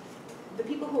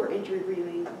who are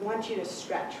interviewing want you to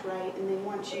stretch, right? And they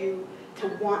want you to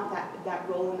want that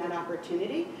role and that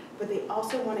opportunity, but they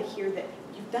also want to hear that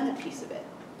you've done a piece of it.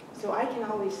 So I can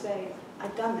always say,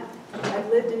 I've done that. I've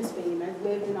lived in Spain, I've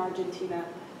lived in Argentina.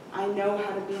 I know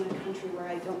how to be in a country where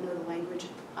I don't know the language,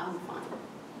 I'm fine.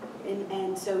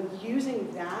 And so using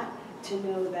that to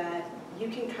know that you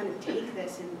can kind of take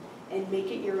this and make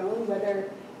it your own,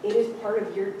 whether it is part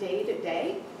of your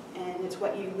day-to-day, and it's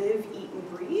what you live, eat, and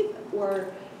breathe, or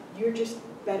you're just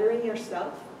bettering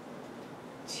yourself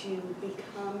to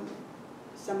become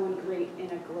someone great in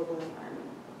a global environment.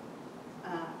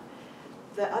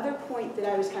 The other point that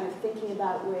I was kind of thinking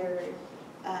about where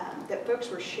that folks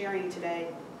were sharing today,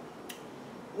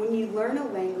 when you learn a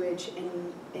language,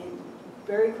 and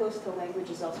very close to language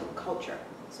is also culture.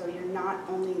 So you're not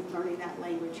only learning that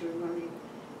language, you're learning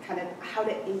kind of how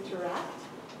to interact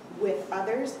with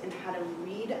others and how to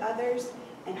read others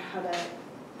and how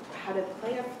to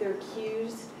play up their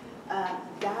cues.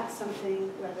 That's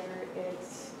something, whether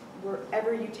it's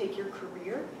wherever you take your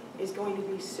career, is going to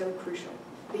be so crucial,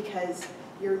 because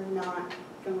you're not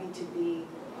going to be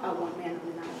a one-man on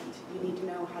an island. You need to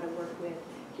know how to work with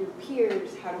your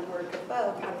peers, how to work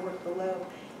above, how to work below.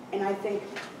 And I think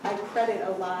I credit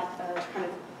a lot of kind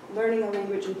of learning a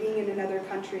language and being in another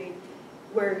country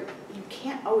where you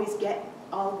can't always get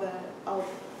all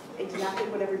exactly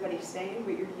what everybody's saying,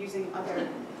 but you're using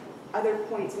other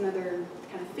points and other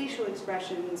kind of facial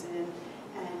expressions and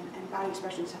body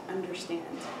expressions to understand.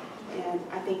 And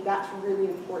I think that's really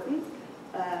important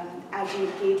as you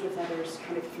engage with others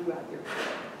kind of throughout your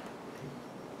career.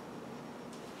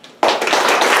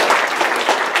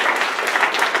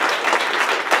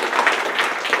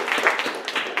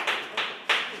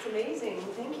 It's amazing.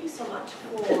 Thank you so much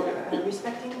for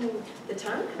respecting the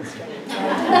time constraint.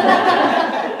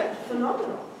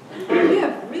 Phenomenal. We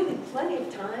have really plenty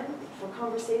of time for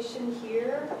conversation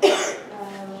here.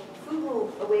 Food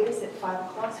will await us at 5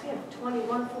 o'clock, so we have 20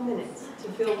 wonderful minutes to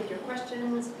fill with your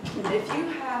questions. And if you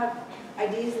have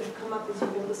ideas that have come up as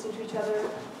you've been listening to each other,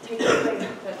 take it away.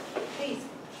 But please,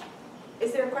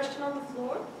 is there a question on the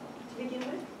floor to begin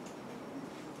with?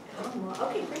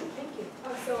 Okay, great, thank you.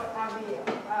 So Abby,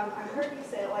 I heard you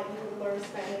say like you learned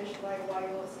Spanish like while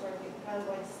you were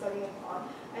studying abroad.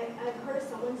 I've heard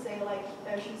someone say like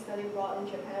that she studied abroad in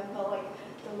Japan, but like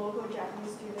the local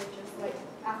Japanese student just like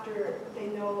after they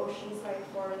know she's like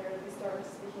foreigner, they start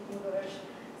speaking English.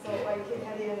 So like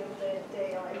at the end of the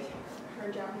day, like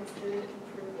her Japanese didn't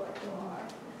improve like a lot.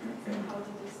 So how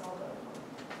did you solve that?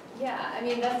 Yeah, I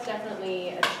mean, that's definitely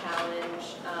a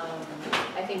challenge,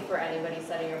 I think, for anybody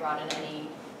studying abroad in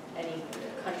any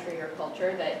country or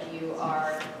culture, that you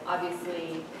are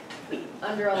obviously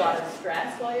under a lot of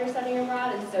stress while you're studying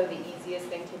abroad, and so the easiest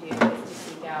thing to do is to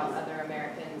seek out other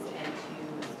Americans and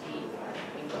to speak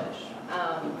English.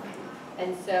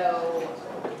 And so,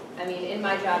 I mean, in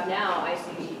my job now, I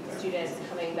see students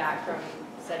coming back from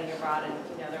studying abroad and,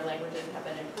 their languages have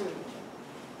been improved.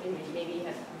 Maybe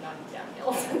have gone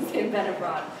downhill since they've been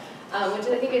abroad, which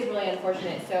I think is really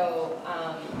unfortunate. So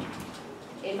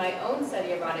in my own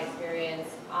study abroad experience,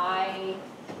 I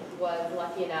was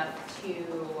lucky enough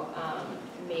to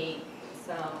make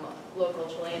some local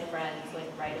Chilean friends like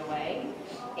right away.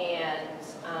 And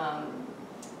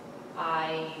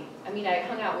I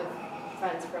hung out with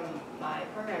friends from my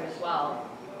program as well,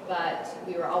 but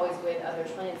we were always with other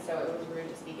Chileans, so it was rude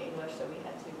to speak English, so we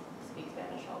had to speak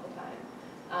Spanish all the time.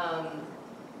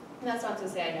 And that's not to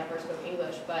say I never spoke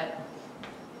English, but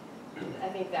I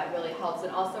think that really helps.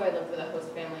 And also I lived with a host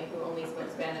family who only spoke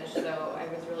Spanish, so I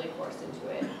was really forced into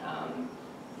it.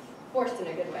 Forced in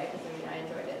a good way, because I mean, I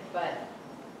enjoyed it. But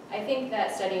I think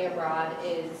that studying abroad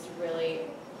is really,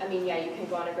 I mean, yeah, you can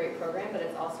go on a great program, but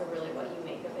it's also really what you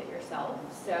make of it yourself.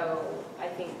 So I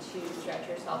think to stretch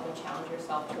yourself and challenge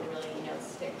yourself to really, you know,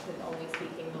 stick to only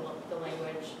speaking the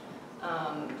language,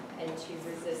 and to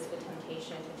resist the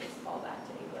temptation to just fall back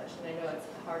to English. And I know it's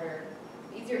harder,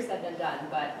 easier said than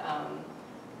done, but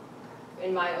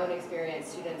in my own experience,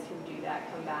 students who do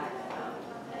that come back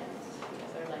and you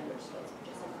know, their language skills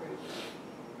just improve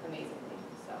amazingly.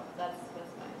 So that's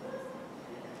my advice.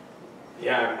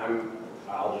 Yeah,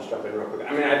 I'll just jump in real quick.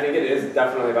 I mean, I think it is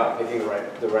definitely about picking the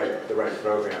right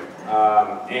program,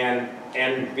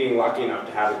 and being lucky enough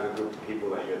to have a good group of people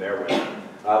that you're there with.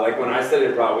 Like when I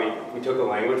studied abroad, we took a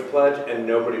language pledge, and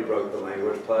nobody broke the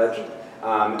language pledge,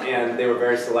 and they were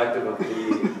very selective of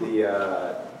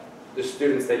the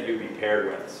students that you'd be paired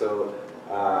with. So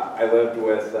I lived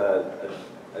with a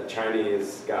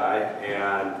Chinese guy,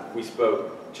 and we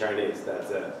spoke Chinese. That's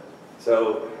it.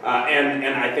 So,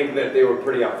 and I think that they were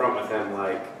pretty upfront with him,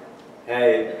 like,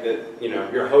 hey, you know,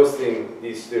 you're hosting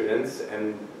these students,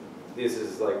 and this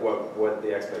is like what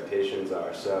the expectations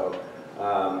are. So,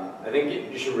 I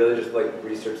think you should really just like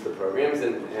research the programs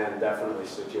and definitely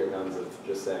stick to your guns of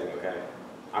just saying, okay,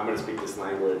 I'm going to speak this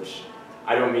language.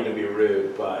 I don't mean to be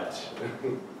rude, but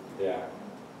yeah.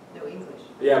 No English.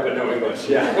 Yeah, but no English.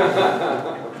 Yeah.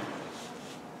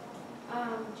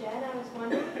 Jen, I was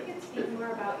wondering if you could speak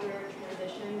more about your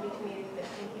transition between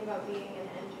thinking about being an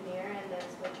engineer and then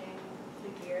switching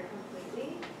the gear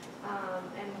completely,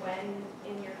 and when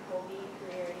in your Colby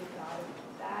career you thought of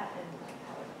that and like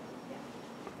how it,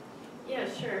 Yeah,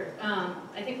 sure.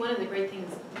 I think one of the great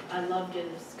things I loved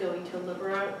is going to a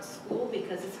liberal arts school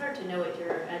because it's hard to know if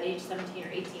you're at age 17 or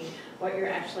 18 what you're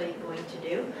actually going to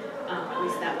do. At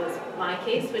least that was my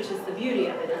case, which is the beauty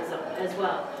of it as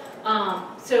well.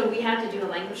 So we had to do a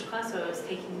language class, so I was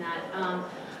taking that.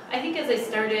 I think as I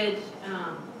started,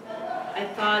 I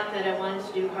thought that I wanted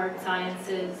to do hard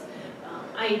sciences.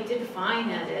 I did fine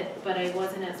at it, but I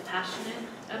wasn't as passionate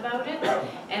about it.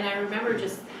 And I remember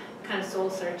just kind of soul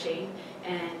searching,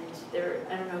 and there,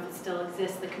 I don't know if it still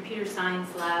exists, the computer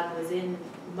science lab was in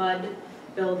mud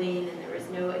building and there was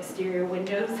no exterior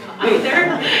windows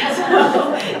either,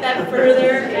 so that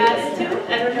further added to it.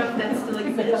 I don't know if that still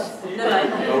exists, but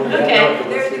okay.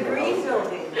 They're the green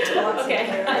building. Okay.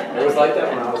 It was like that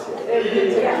when I was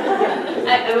here.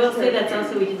 I will say that's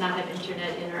also, we did not have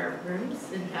internet in our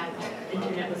rooms. In fact,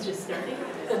 internet was just starting.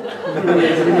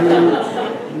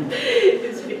 It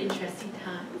was interesting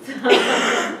times.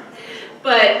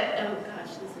 But, oh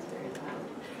gosh, this is very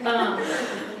loud.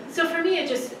 So for me,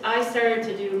 I started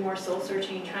to do more soul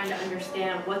searching, trying to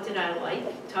understand what did I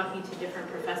like, talking to different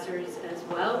professors as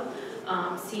well,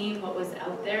 seeing what was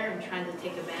out there and trying to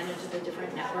take advantage of the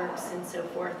different networks and so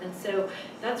forth. And so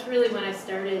that's really when I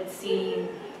started seeing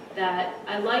that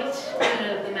I liked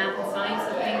kind of the math and science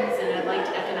of things, and I liked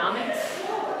economics.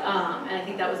 And I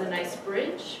think that was a nice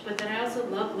bridge, but then I also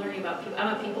love learning about people.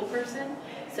 I'm a people person,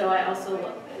 so I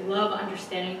also love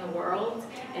understanding the world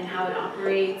and how it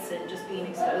operates and just being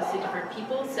exposed to different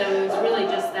people. So it was really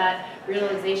just that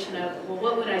realization of, well,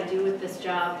 what would I do with this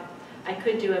job? I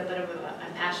could do it, but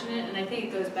I'm passionate, and I think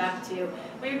it goes back to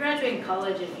when you're graduating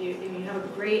college, if you have a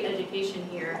great education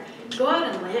here, go out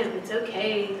and live. It's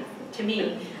okay, to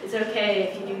me, it's okay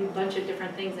if you do a bunch of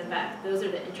different things. In fact, those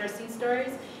are the interesting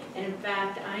stories. And in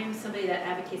fact, I am somebody that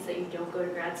advocates that you don't go to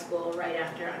grad school right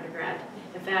after undergrad.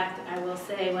 In fact, I will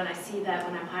say when I see that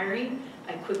when I'm hiring,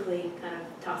 I quickly kind of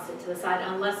toss it to the side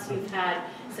unless you've had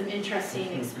some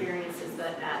interesting experiences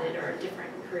that added or a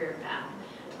different career path.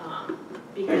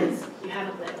 Because you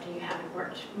haven't lived and you haven't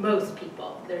worked. Most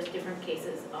people, there's different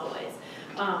cases always.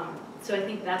 So I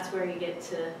think that's where you get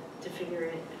to figure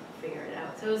it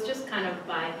out. So it was just kind of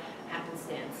by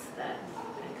happenstance that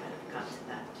I kind of got to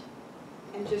that.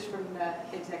 And just from the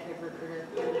executive recruiter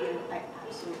point of view, I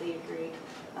absolutely agree.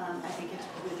 I think it's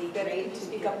really great to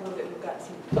speak up a little bit. We've got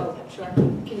some. Oh, sure.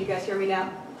 Can you guys hear me now?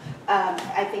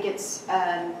 I think it's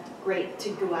great to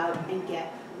go out and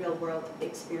get real world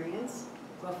experience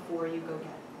before you go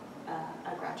get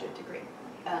a graduate degree.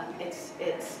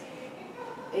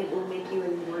 It will make you a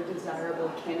more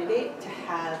desirable candidate to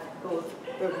have both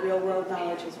the real world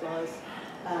knowledge as well as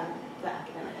the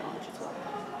academic knowledge as well.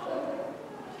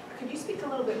 Could you speak a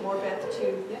little bit more, Beth,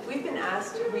 to, we've been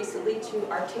asked recently to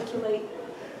articulate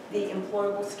the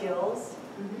employable skills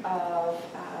of,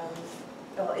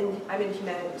 well, I'm in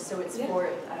humanities, so it's for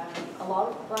a lot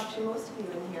of, well, actually most of you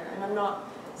in here, and I'm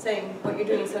not saying what you're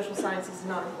doing in social sciences is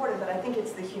not important, but I think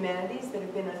it's the humanities that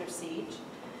have been under siege.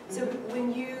 So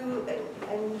when you,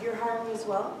 and you're hiring as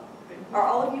well? Are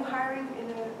all of you hiring in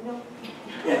a, no?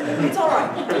 It's all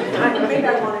right. Maybe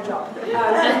I want a job.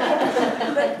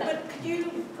 But could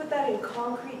you put that in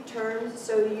concrete terms?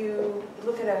 So you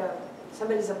look at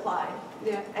somebody's applied,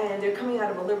 and they're coming out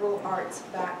of a liberal arts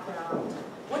background.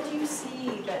 What do you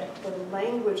see that the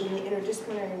language and the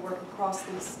interdisciplinary work across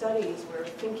these studies we're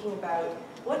thinking about,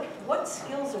 what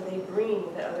skills are they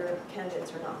bringing that other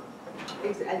candidates are not?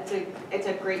 It's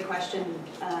a great question.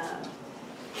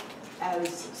 I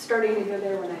was starting to go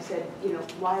there when I said, you know,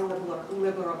 why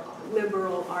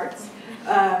liberal arts?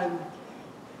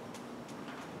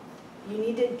 You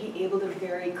need to be able to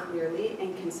very clearly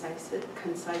and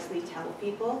concisely tell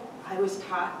people. I was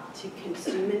taught to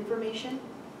consume information,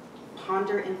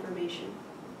 ponder information,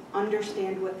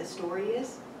 understand what the story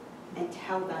is, and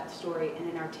tell that story in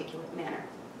an articulate manner.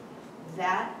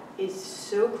 That is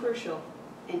so crucial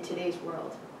in today's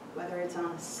world, whether it's on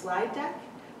a slide deck,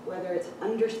 whether it's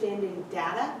understanding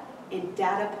data and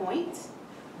data points.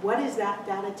 What is that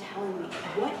data telling me?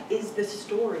 What is the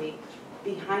story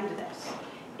behind this?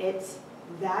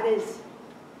 That is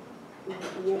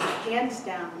hands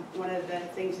down one of the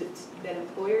things that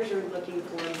employers are looking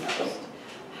for most.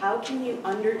 How can you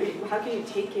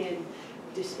take in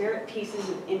disparate pieces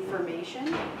of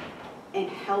information and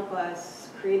help us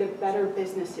create a better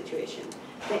business situation?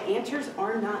 The answers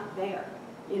are not there.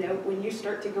 You know, when you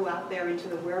start to go out there into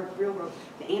the real world,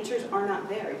 the answers are not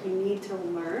there. You need to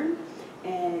learn,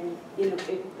 and you know,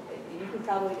 you can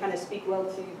probably kind of speak well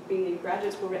to being in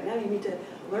graduate school right now. You need to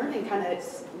learn and kind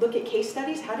of look at case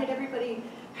studies. How did everybody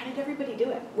do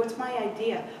it? What's my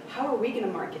idea? How are we going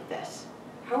to market this?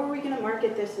 How are we going to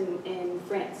market this in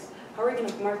France? How are we going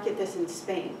to market this in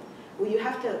Spain? Well, you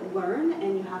have to learn,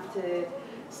 and you have to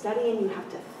study, and you have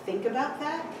to think about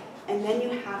that. And then you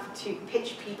have to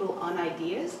pitch people on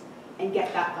ideas and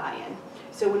get that buy-in.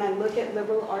 So when I look at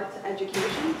liberal arts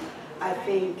education, I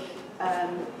think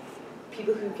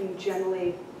people who can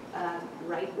generally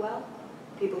write well,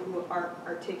 people who are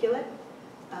articulate,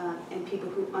 and people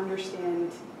who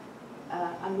understand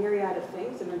a myriad of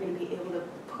things and are going to be able to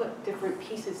put different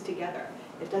pieces together.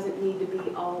 It doesn't need to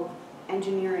be all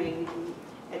engineering.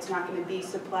 It's not going to be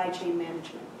supply chain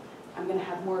management. I'm going to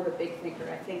have more of a big thinker.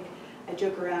 I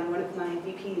joke around, one of my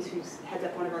VPs who heads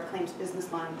up one of our claims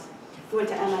business lines, he went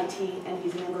to MIT and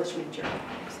he's an English major.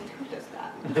 I said, who does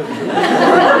that?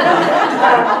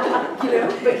 You know,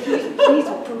 but he's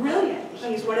brilliant.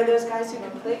 He's one of those guys who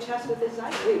can play chess with his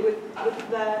eyes, with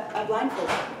a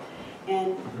blindfold.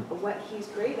 And what he's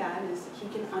great at is he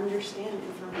can understand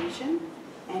information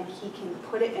and he can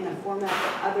put it in a format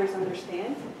that others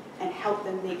understand and help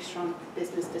them make strong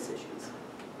business decisions.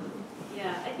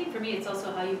 Yeah, I think for me it's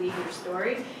also how you weave your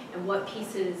story and what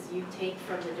pieces you take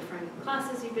from the different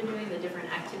classes you've been doing, the different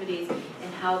activities,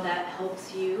 and how that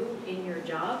helps you in your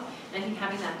job. And I think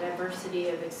having that diversity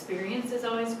of experience is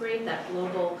always great, that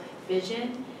global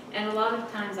vision. And a lot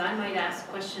of times I might ask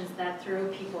questions that throw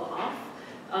people off.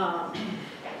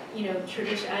 You know,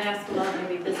 I ask a lot of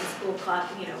maybe business school class,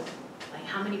 you know, like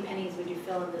how many pennies would you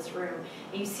fill in this room?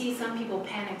 And you see some people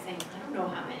panic saying, I don't know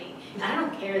how many. And I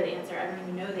don't care the answer, I don't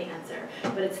even know the answer.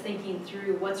 But it's thinking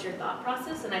through what's your thought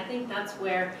process. And I think that's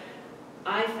where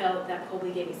I felt that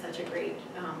Colby gave me such a great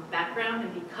background.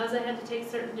 And because I had to take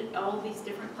all of these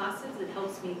different classes, it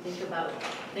helps me think about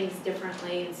things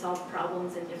differently and solve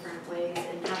problems in different ways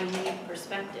and have a unique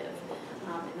perspective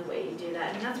in the way you do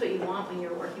that. And that's what you want when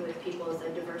you're working with people, is a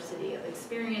diversity of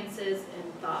experiences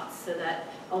and thoughts, so that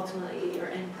ultimately your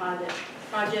end project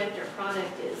or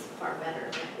product is far better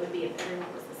than it would be if everyone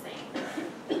was the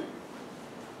same.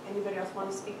 Anybody else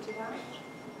want to speak to that?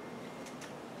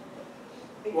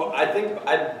 Well, I think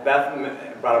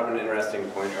Beth brought up an interesting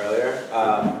point earlier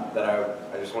that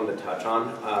I just wanted to touch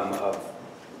on. Of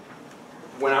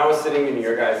when I was sitting in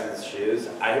your guys' shoes,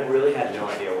 I really had no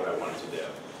idea what I wanted to do.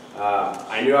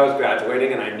 I knew I was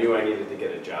graduating and I knew I needed to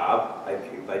get a job.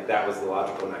 Like that was the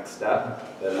logical next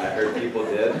step that I heard people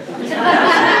did.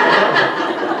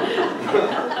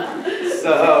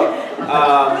 So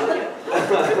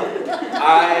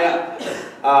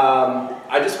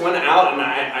I just went out and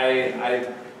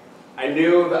I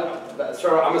knew that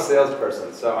sort of, I'm a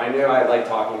salesperson, so I knew I liked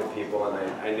talking to people,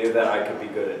 and I knew that I could be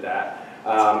good at that.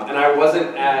 And I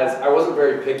wasn't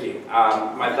very picky.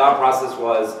 My thought process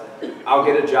was, I'll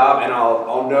get a job and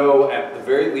I'll know at the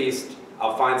very least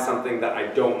I'll find something that I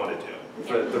don't want to do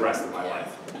for the rest of my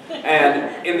life.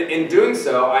 And in doing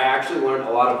so, I actually learned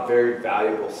a lot of very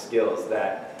valuable skills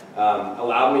that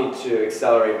allowed me to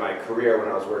accelerate my career when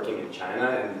I was working in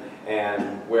China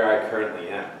and where I currently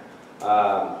am.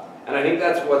 And I think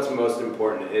that's what's most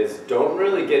important is don't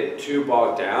really get too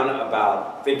bogged down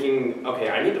about thinking, okay,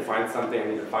 I need to find something, I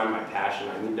need to find my passion,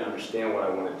 I need to understand what I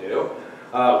want to do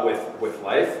with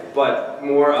life, but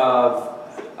more of,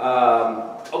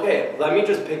 okay, let me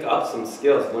just pick up some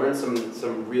skills, learn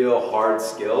some real hard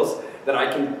skills that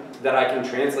I can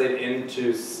translate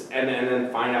into and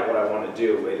then find out what I want to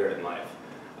do later in life.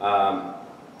 I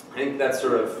think that's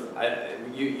sort of,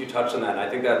 you touched on that, and I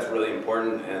think that's really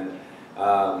important and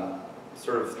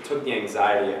sort of took the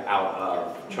anxiety out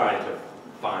of trying to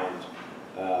find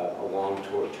a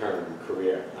long-term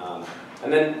career.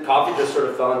 And then coffee just sort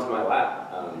of fell into my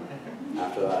lap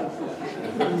after that.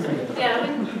 Yeah,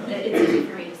 it's easy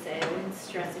for me to say. I wouldn't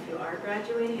stress if you are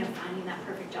graduating and finding that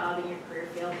perfect job in your career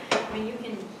field. I mean, you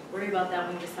can worry about that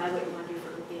when you decide what you want to do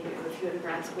for if you go to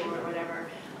grad school or whatever.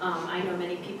 I know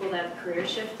many people that have career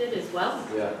shifted as well.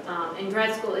 Yeah. And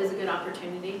grad school is a good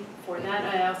opportunity for that.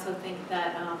 I also think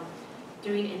that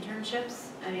doing internships,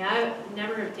 I mean, I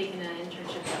never have taken an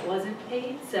internship that wasn't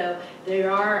paid, so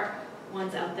there are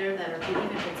ones out there that are paid,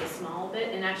 even if it's a small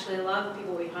bit, and actually a lot of the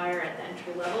people we hire at the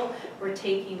entry level, we're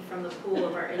taking from the pool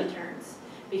of our interns,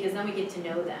 because then we get to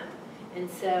know them. And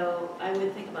so I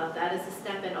would think about that as a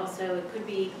step, and also it could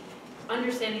be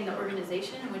understanding the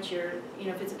organization in which you're,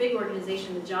 if it's a big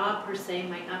organization, the job per se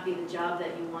might not be the job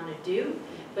that you want to do,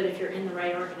 but if you're in the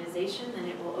right organization, then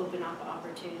it will open up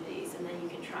opportunities, and then you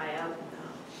can try out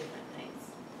different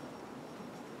things.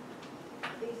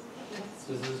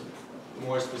 So this is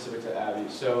more specific to Abby.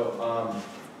 So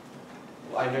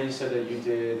I know you said that you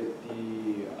did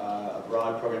the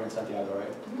abroad program in Santiago, right?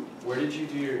 Mm-hmm. Where did you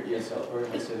do your ESL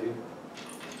program in the city?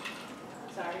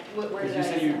 Sorry, where Because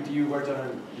did you I said you worked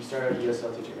on, you started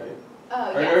ESL teaching, right?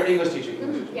 Oh, Or yes. English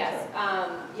teaching. Yes,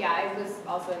 yeah, I was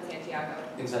also in Santiago.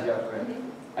 In Santiago, right? Mhm.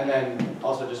 And then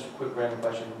also just a quick random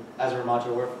question. As a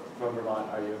Vermonter, where from Vermont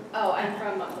are you? Oh, I'm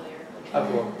from Montpelier. Oh,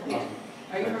 cool. Awesome.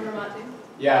 Are you from Vermont too?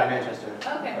 Yeah, Manchester.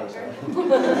 Okay, Oh, sure.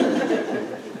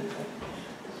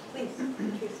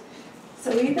 Please.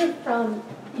 So either from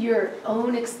your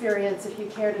own experience, if you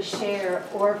care to share,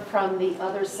 or from the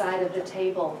other side of the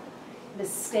table,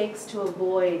 mistakes to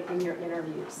avoid in your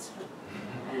interviews.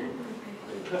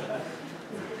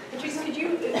 Patrice, could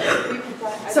you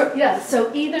So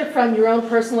either from your own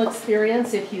personal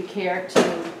experience, if you care to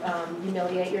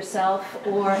humiliate yourself,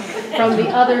 or from the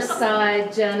other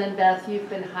side, Jen and Beth, you've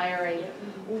been hiring.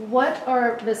 What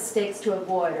are mistakes to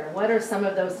avoid, or what are some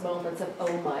of those moments of,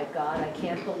 oh my God, I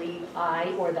can't believe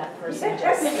I or that person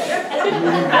just said?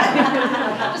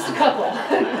 Just a couple.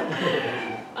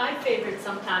 My favorite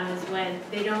sometimes is when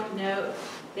they don't know,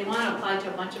 they want to apply to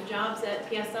a bunch of jobs at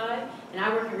PSI, and I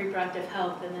work in reproductive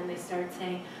health, and then they start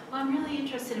saying, well, I'm really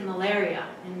interested in malaria.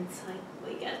 And it's like,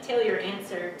 well, you got to tailor your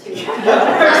answer to the person.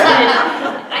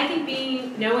 I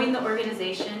think knowing the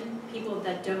organization, people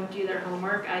that don't do their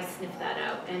homework, I sniff that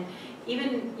out. And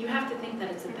even, you have to think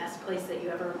that it's the best place that you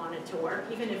ever wanted to work,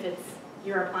 even if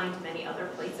you're applying to many other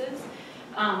places.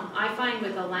 I find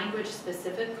with a language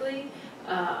specifically,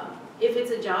 if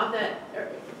it's a job that,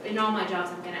 in all my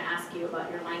jobs, I'm going to ask you about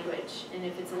your language. And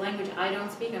if it's a language I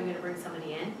don't speak, I'm going to bring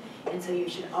somebody in. And so you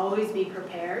should always be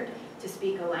prepared to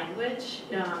speak a language.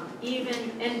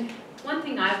 And one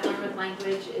thing I've learned with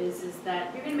language is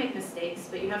that you're going to make mistakes,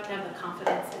 but you have to have the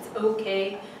confidence. It's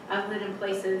okay. I've lived in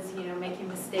places, making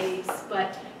mistakes,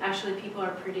 but actually people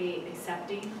are pretty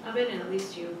accepting of it, and at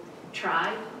least you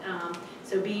tried.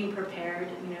 So being prepared,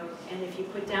 and if you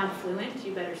put down fluent,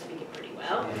 you better speak it pretty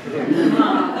well.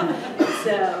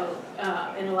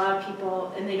 And a lot of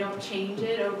people, and they don't change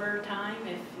it over time.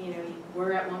 If you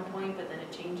were at one point, but then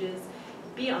it changes.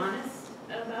 Be honest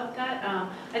about that.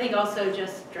 I think also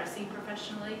just dressing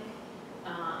professionally.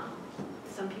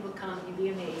 Some people come, you'd be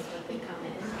amazed what they come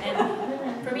in.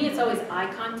 And for me, it's always eye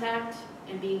contact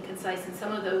and being concise. And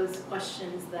some of those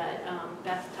questions that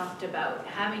Beth talked about,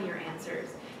 having your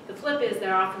answers. The flip is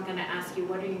they're often going to ask you,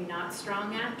 what are you not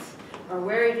strong at? Or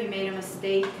where have you made a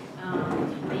mistake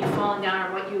and you've fallen down,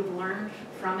 or what you've learned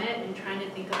from it, and trying to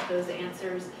think of those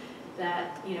answers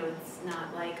that, it's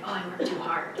not like, oh, I worked too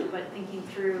hard, but thinking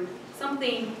through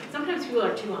something. Sometimes people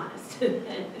are too honest, and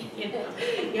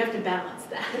you have to balance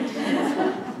that.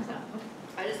 So.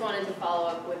 I just wanted to follow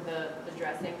up with the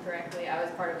dressing correctly. I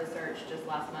was part of a search just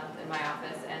last month in my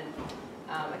office, and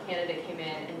a candidate came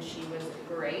in, and she was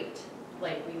great.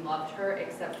 Like, we loved her,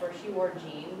 except for she wore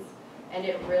jeans, and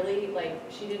it really,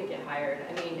 she didn't get hired.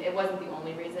 I mean, it wasn't the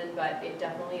only reason, but it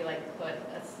definitely, put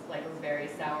a very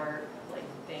sour,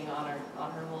 thing on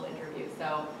her whole interview.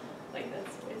 So Like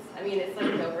I mean, it's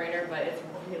like a no-brainer, but it's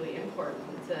really important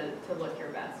to look your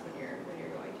best when you're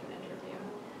going to an interview.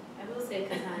 I will say,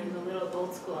 because I'm a little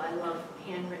old school, I love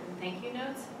handwritten thank you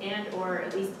notes and or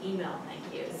at least email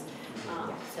thank yous.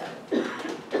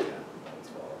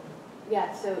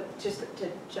 Yeah, so just to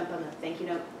jump on the thank you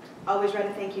note, always write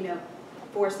a thank you note,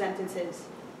 4 sentences.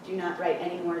 Do not write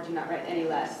any more, do not write any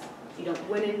less. You don't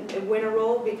win a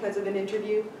role because of an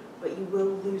interview, but you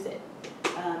will lose it.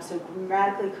 So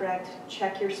grammatically correct,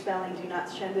 check your spelling, do not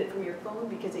send it from your phone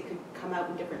because it could come out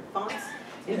in different fonts,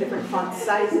 in different font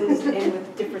sizes, and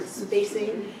with different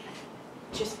spacing.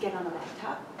 Just get on a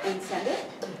laptop and send it.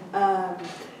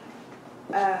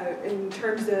 In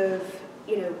terms of,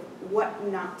 what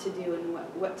not to do and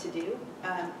what to do,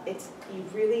 you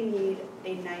really need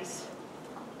a nice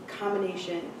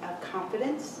combination of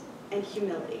confidence and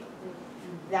humility.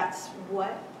 That's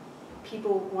what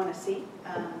people want to see.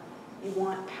 You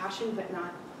want passion, but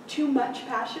not too much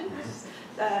passion.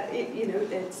 But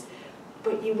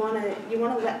you want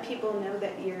to let people know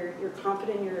that you're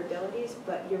confident in your abilities,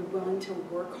 but you're willing to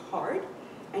work hard,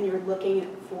 and you're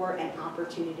looking for an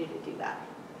opportunity to do that.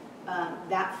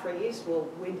 That phrase will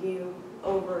win you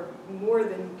over more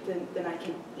than I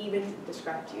can even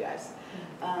describe to you guys.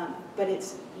 But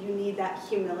you need that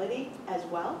humility as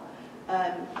well.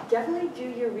 Definitely do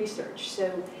your research.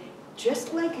 So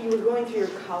just like you were going through your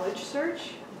college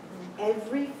search,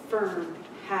 every firm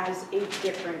has a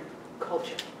different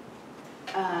culture.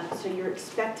 So you're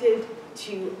expected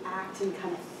to act and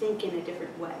kind of think in a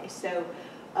different way. So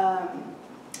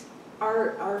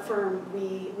our firm,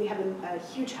 we have a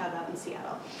huge hub out in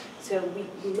Seattle. So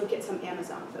we look at some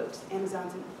Amazon folks.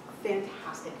 Amazon's a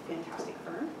fantastic, fantastic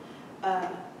firm.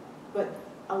 But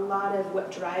a lot of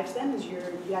what drives them is you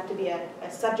have to be a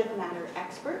subject matter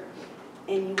expert,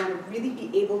 and you want to really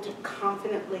be able to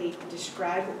confidently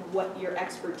describe what your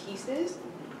expertise is,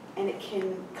 and it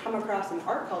can come across in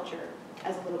our culture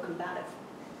as a little combative.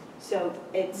 So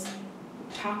it's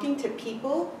talking to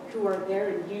people who are there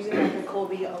and using like the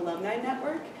Colby Alumni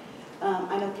Network.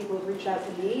 I know people have reached out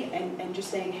to me and just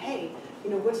saying, hey,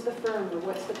 what's the firm or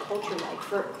what's the culture like?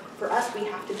 For us, we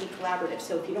have to be collaborative.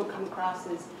 So if you don't come across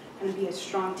as kind of be a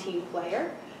strong team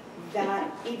player,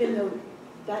 that even though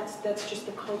that's just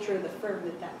the culture of the firm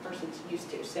that person's used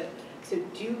to. So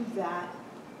do that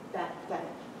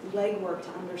legwork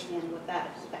to understand what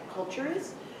that culture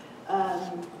is.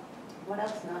 What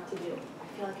else not to do? I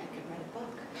feel like I could write a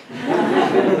book.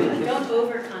 Don't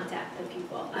over-contact the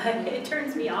people. It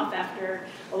turns me off after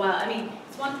a while. I mean,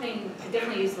 it's one thing, I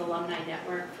definitely use the Alumni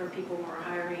Network for people who are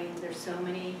hiring. There's so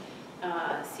many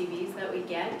CVs that we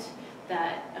get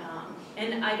that,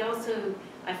 and I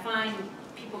find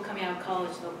people coming out of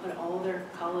college, they'll put all their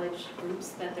college groups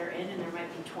that they're in, and there might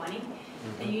be 20.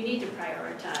 And you need to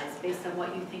prioritize based on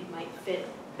what you think might fit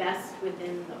best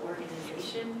within the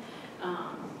organization.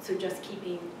 So just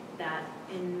keeping that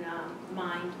in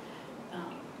mind.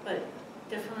 But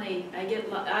definitely,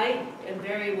 I am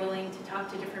very willing to talk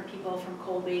to different people from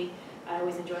Colby. I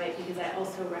always enjoy it because I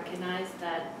also recognize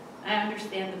that I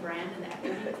understand the brand and the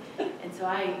equity. And so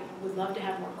I would love to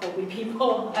have more Colby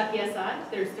people at PSI.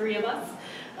 There's 3 of us.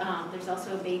 There's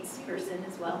also a Bates person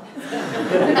as well.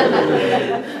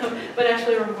 But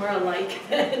actually we're more alike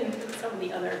than some of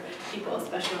the other people,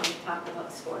 especially when we talk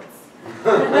about sports.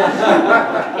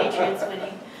 Patriots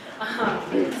winning.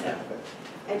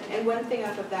 And one thing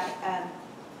off of that,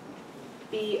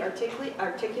 be articulate,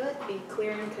 be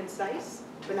clear and concise,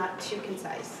 but not too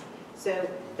concise. So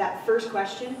that first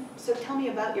question, so tell me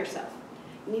about yourself.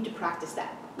 You need to practice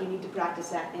that. You need to practice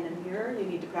that in a mirror. You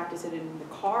need to practice it in the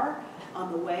car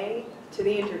on the way to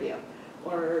the interview,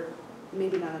 or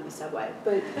maybe not on the subway,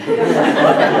 but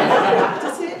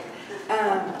practice it.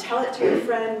 Tell it to your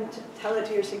friend. Tell it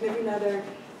to your significant other.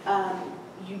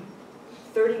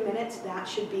 30 minutes, that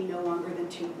should be no longer than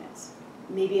 2 minutes,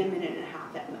 maybe a minute and a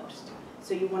half at most.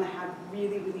 So you want to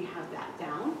really have that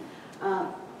down.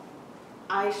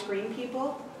 I screen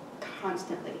people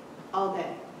constantly, all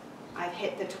day. I've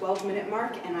hit the 12-minute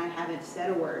mark and I haven't said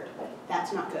a word.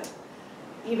 That's not good.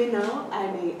 Even though I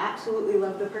may absolutely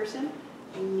love the person,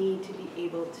 you need to be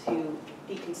able to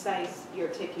be concise, be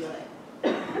articulate,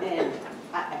 and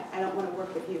I don't want to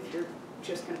work with you if you're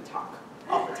just going to talk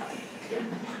all the time.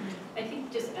 I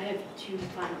think I have 2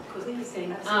 final quick things.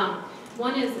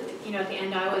 One is, at the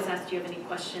end I always ask, do you have any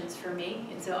questions for me?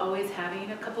 And so always having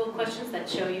a couple of questions that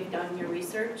show you've done your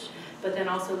research, but then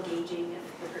also gauging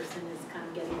if the person is kind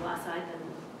of getting glass-eyed and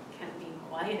kind of being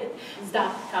quiet,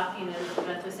 stop talking as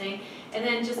Beth was saying. And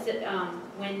then just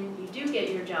when you do get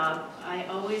your job, I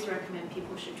always recommend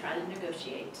people should try to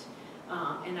negotiate.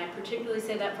 And I particularly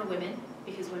say that for women,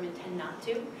 because women tend not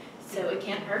to, so it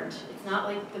can't hurt. It's not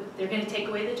like they're going to take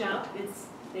away the job.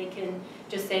 They can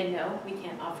just say, no, we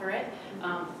can't offer it,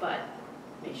 but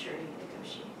make sure you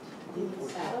negotiate.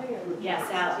 Salary or? Yeah,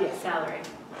 salary.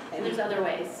 And there's other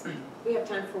ways. We have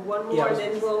time for one Yeah, more,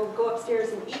 then we'll go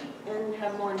upstairs and eat and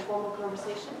have more informal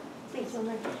conversation. Please.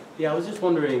 Yeah, I was just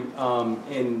wondering,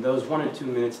 in those 1 or 2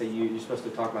 minutes that you're supposed to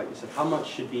talk about yourself, how much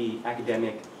should be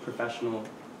academic, professional,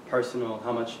 personal?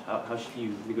 How should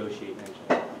you negotiate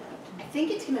management? I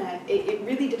think it's it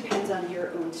really depends on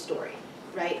your own story,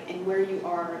 right? And where you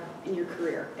are in your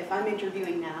career. If I'm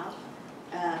interviewing now,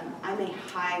 I may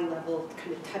high level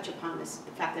kind of touch upon the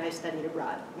fact that I studied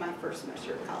abroad my first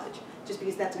semester of college, just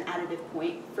because that's an additive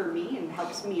point for me and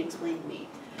helps me explain me.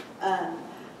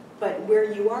 But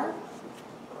where you are,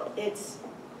 it's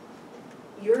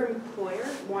your employer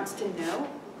wants to know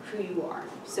who you are.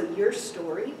 So your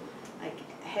story, like,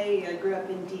 hey, I grew up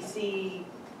in DC,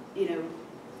 you know,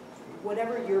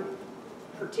 whatever your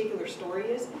particular story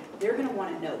is, they're going to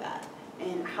want to know that.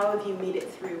 And how have you made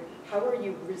it through? How are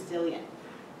you resilient?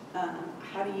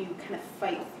 How do you kind of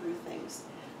fight through things?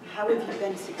 How have you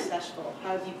been successful?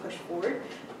 How have you pushed forward?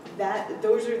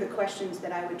 Those are the questions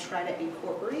that I would try to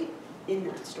incorporate in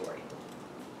that story.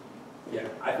 Yeah,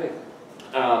 I think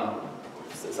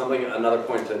another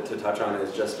point to touch on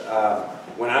is just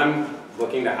when I'm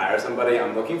looking to hire somebody,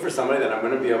 I'm looking for somebody that I'm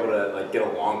going to be able to like get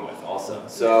along with also.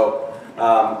 So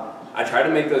I try to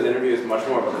make those interviews much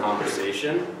more of a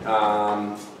conversation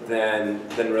than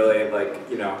really like,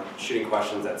 you know, shooting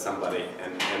questions at somebody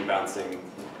and bouncing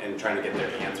and trying to get their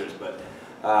answers. But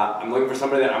I'm looking for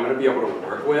somebody that I'm going to be able to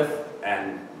work with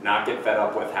and not get fed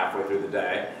up with halfway through the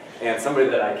day, and somebody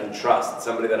that I can trust,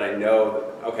 somebody that I know,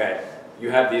 okay, you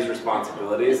have these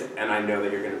responsibilities and I know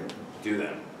that you're going to do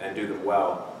them and do them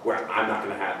well, where I'm not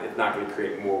going to have, it's not going to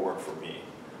create more work for me.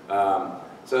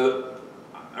 So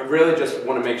I really just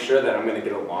want to make sure that I'm going to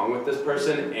get along with this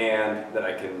person and that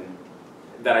I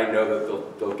know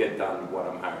that they'll get done what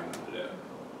I'm hiring them to do.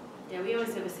 Yeah, we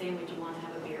always have a saying, would you want to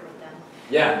have a beer with them?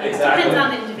 Yeah, It exactly. depends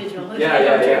on the individual.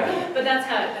 Yeah. But that's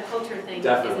how the culture thing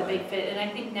Definitely. is a big fit. And I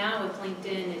think now with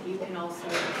LinkedIn, you can also,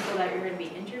 people that you're going to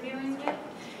be interviewing with,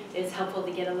 it's helpful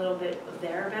to get a little bit of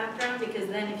their background, because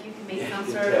then if you can make some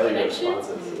sort of connection,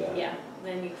 yeah,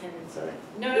 then you can sort of,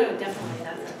 no, definitely,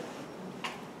 that's it.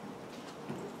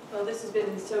 Well, this has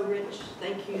been so rich.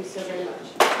 Thank you so very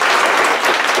much.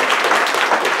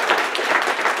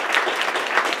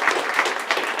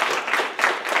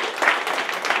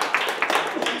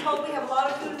 I'm told we have a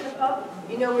lot of food in the pub.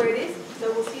 You know where it is,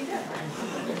 so we'll see you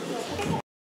there.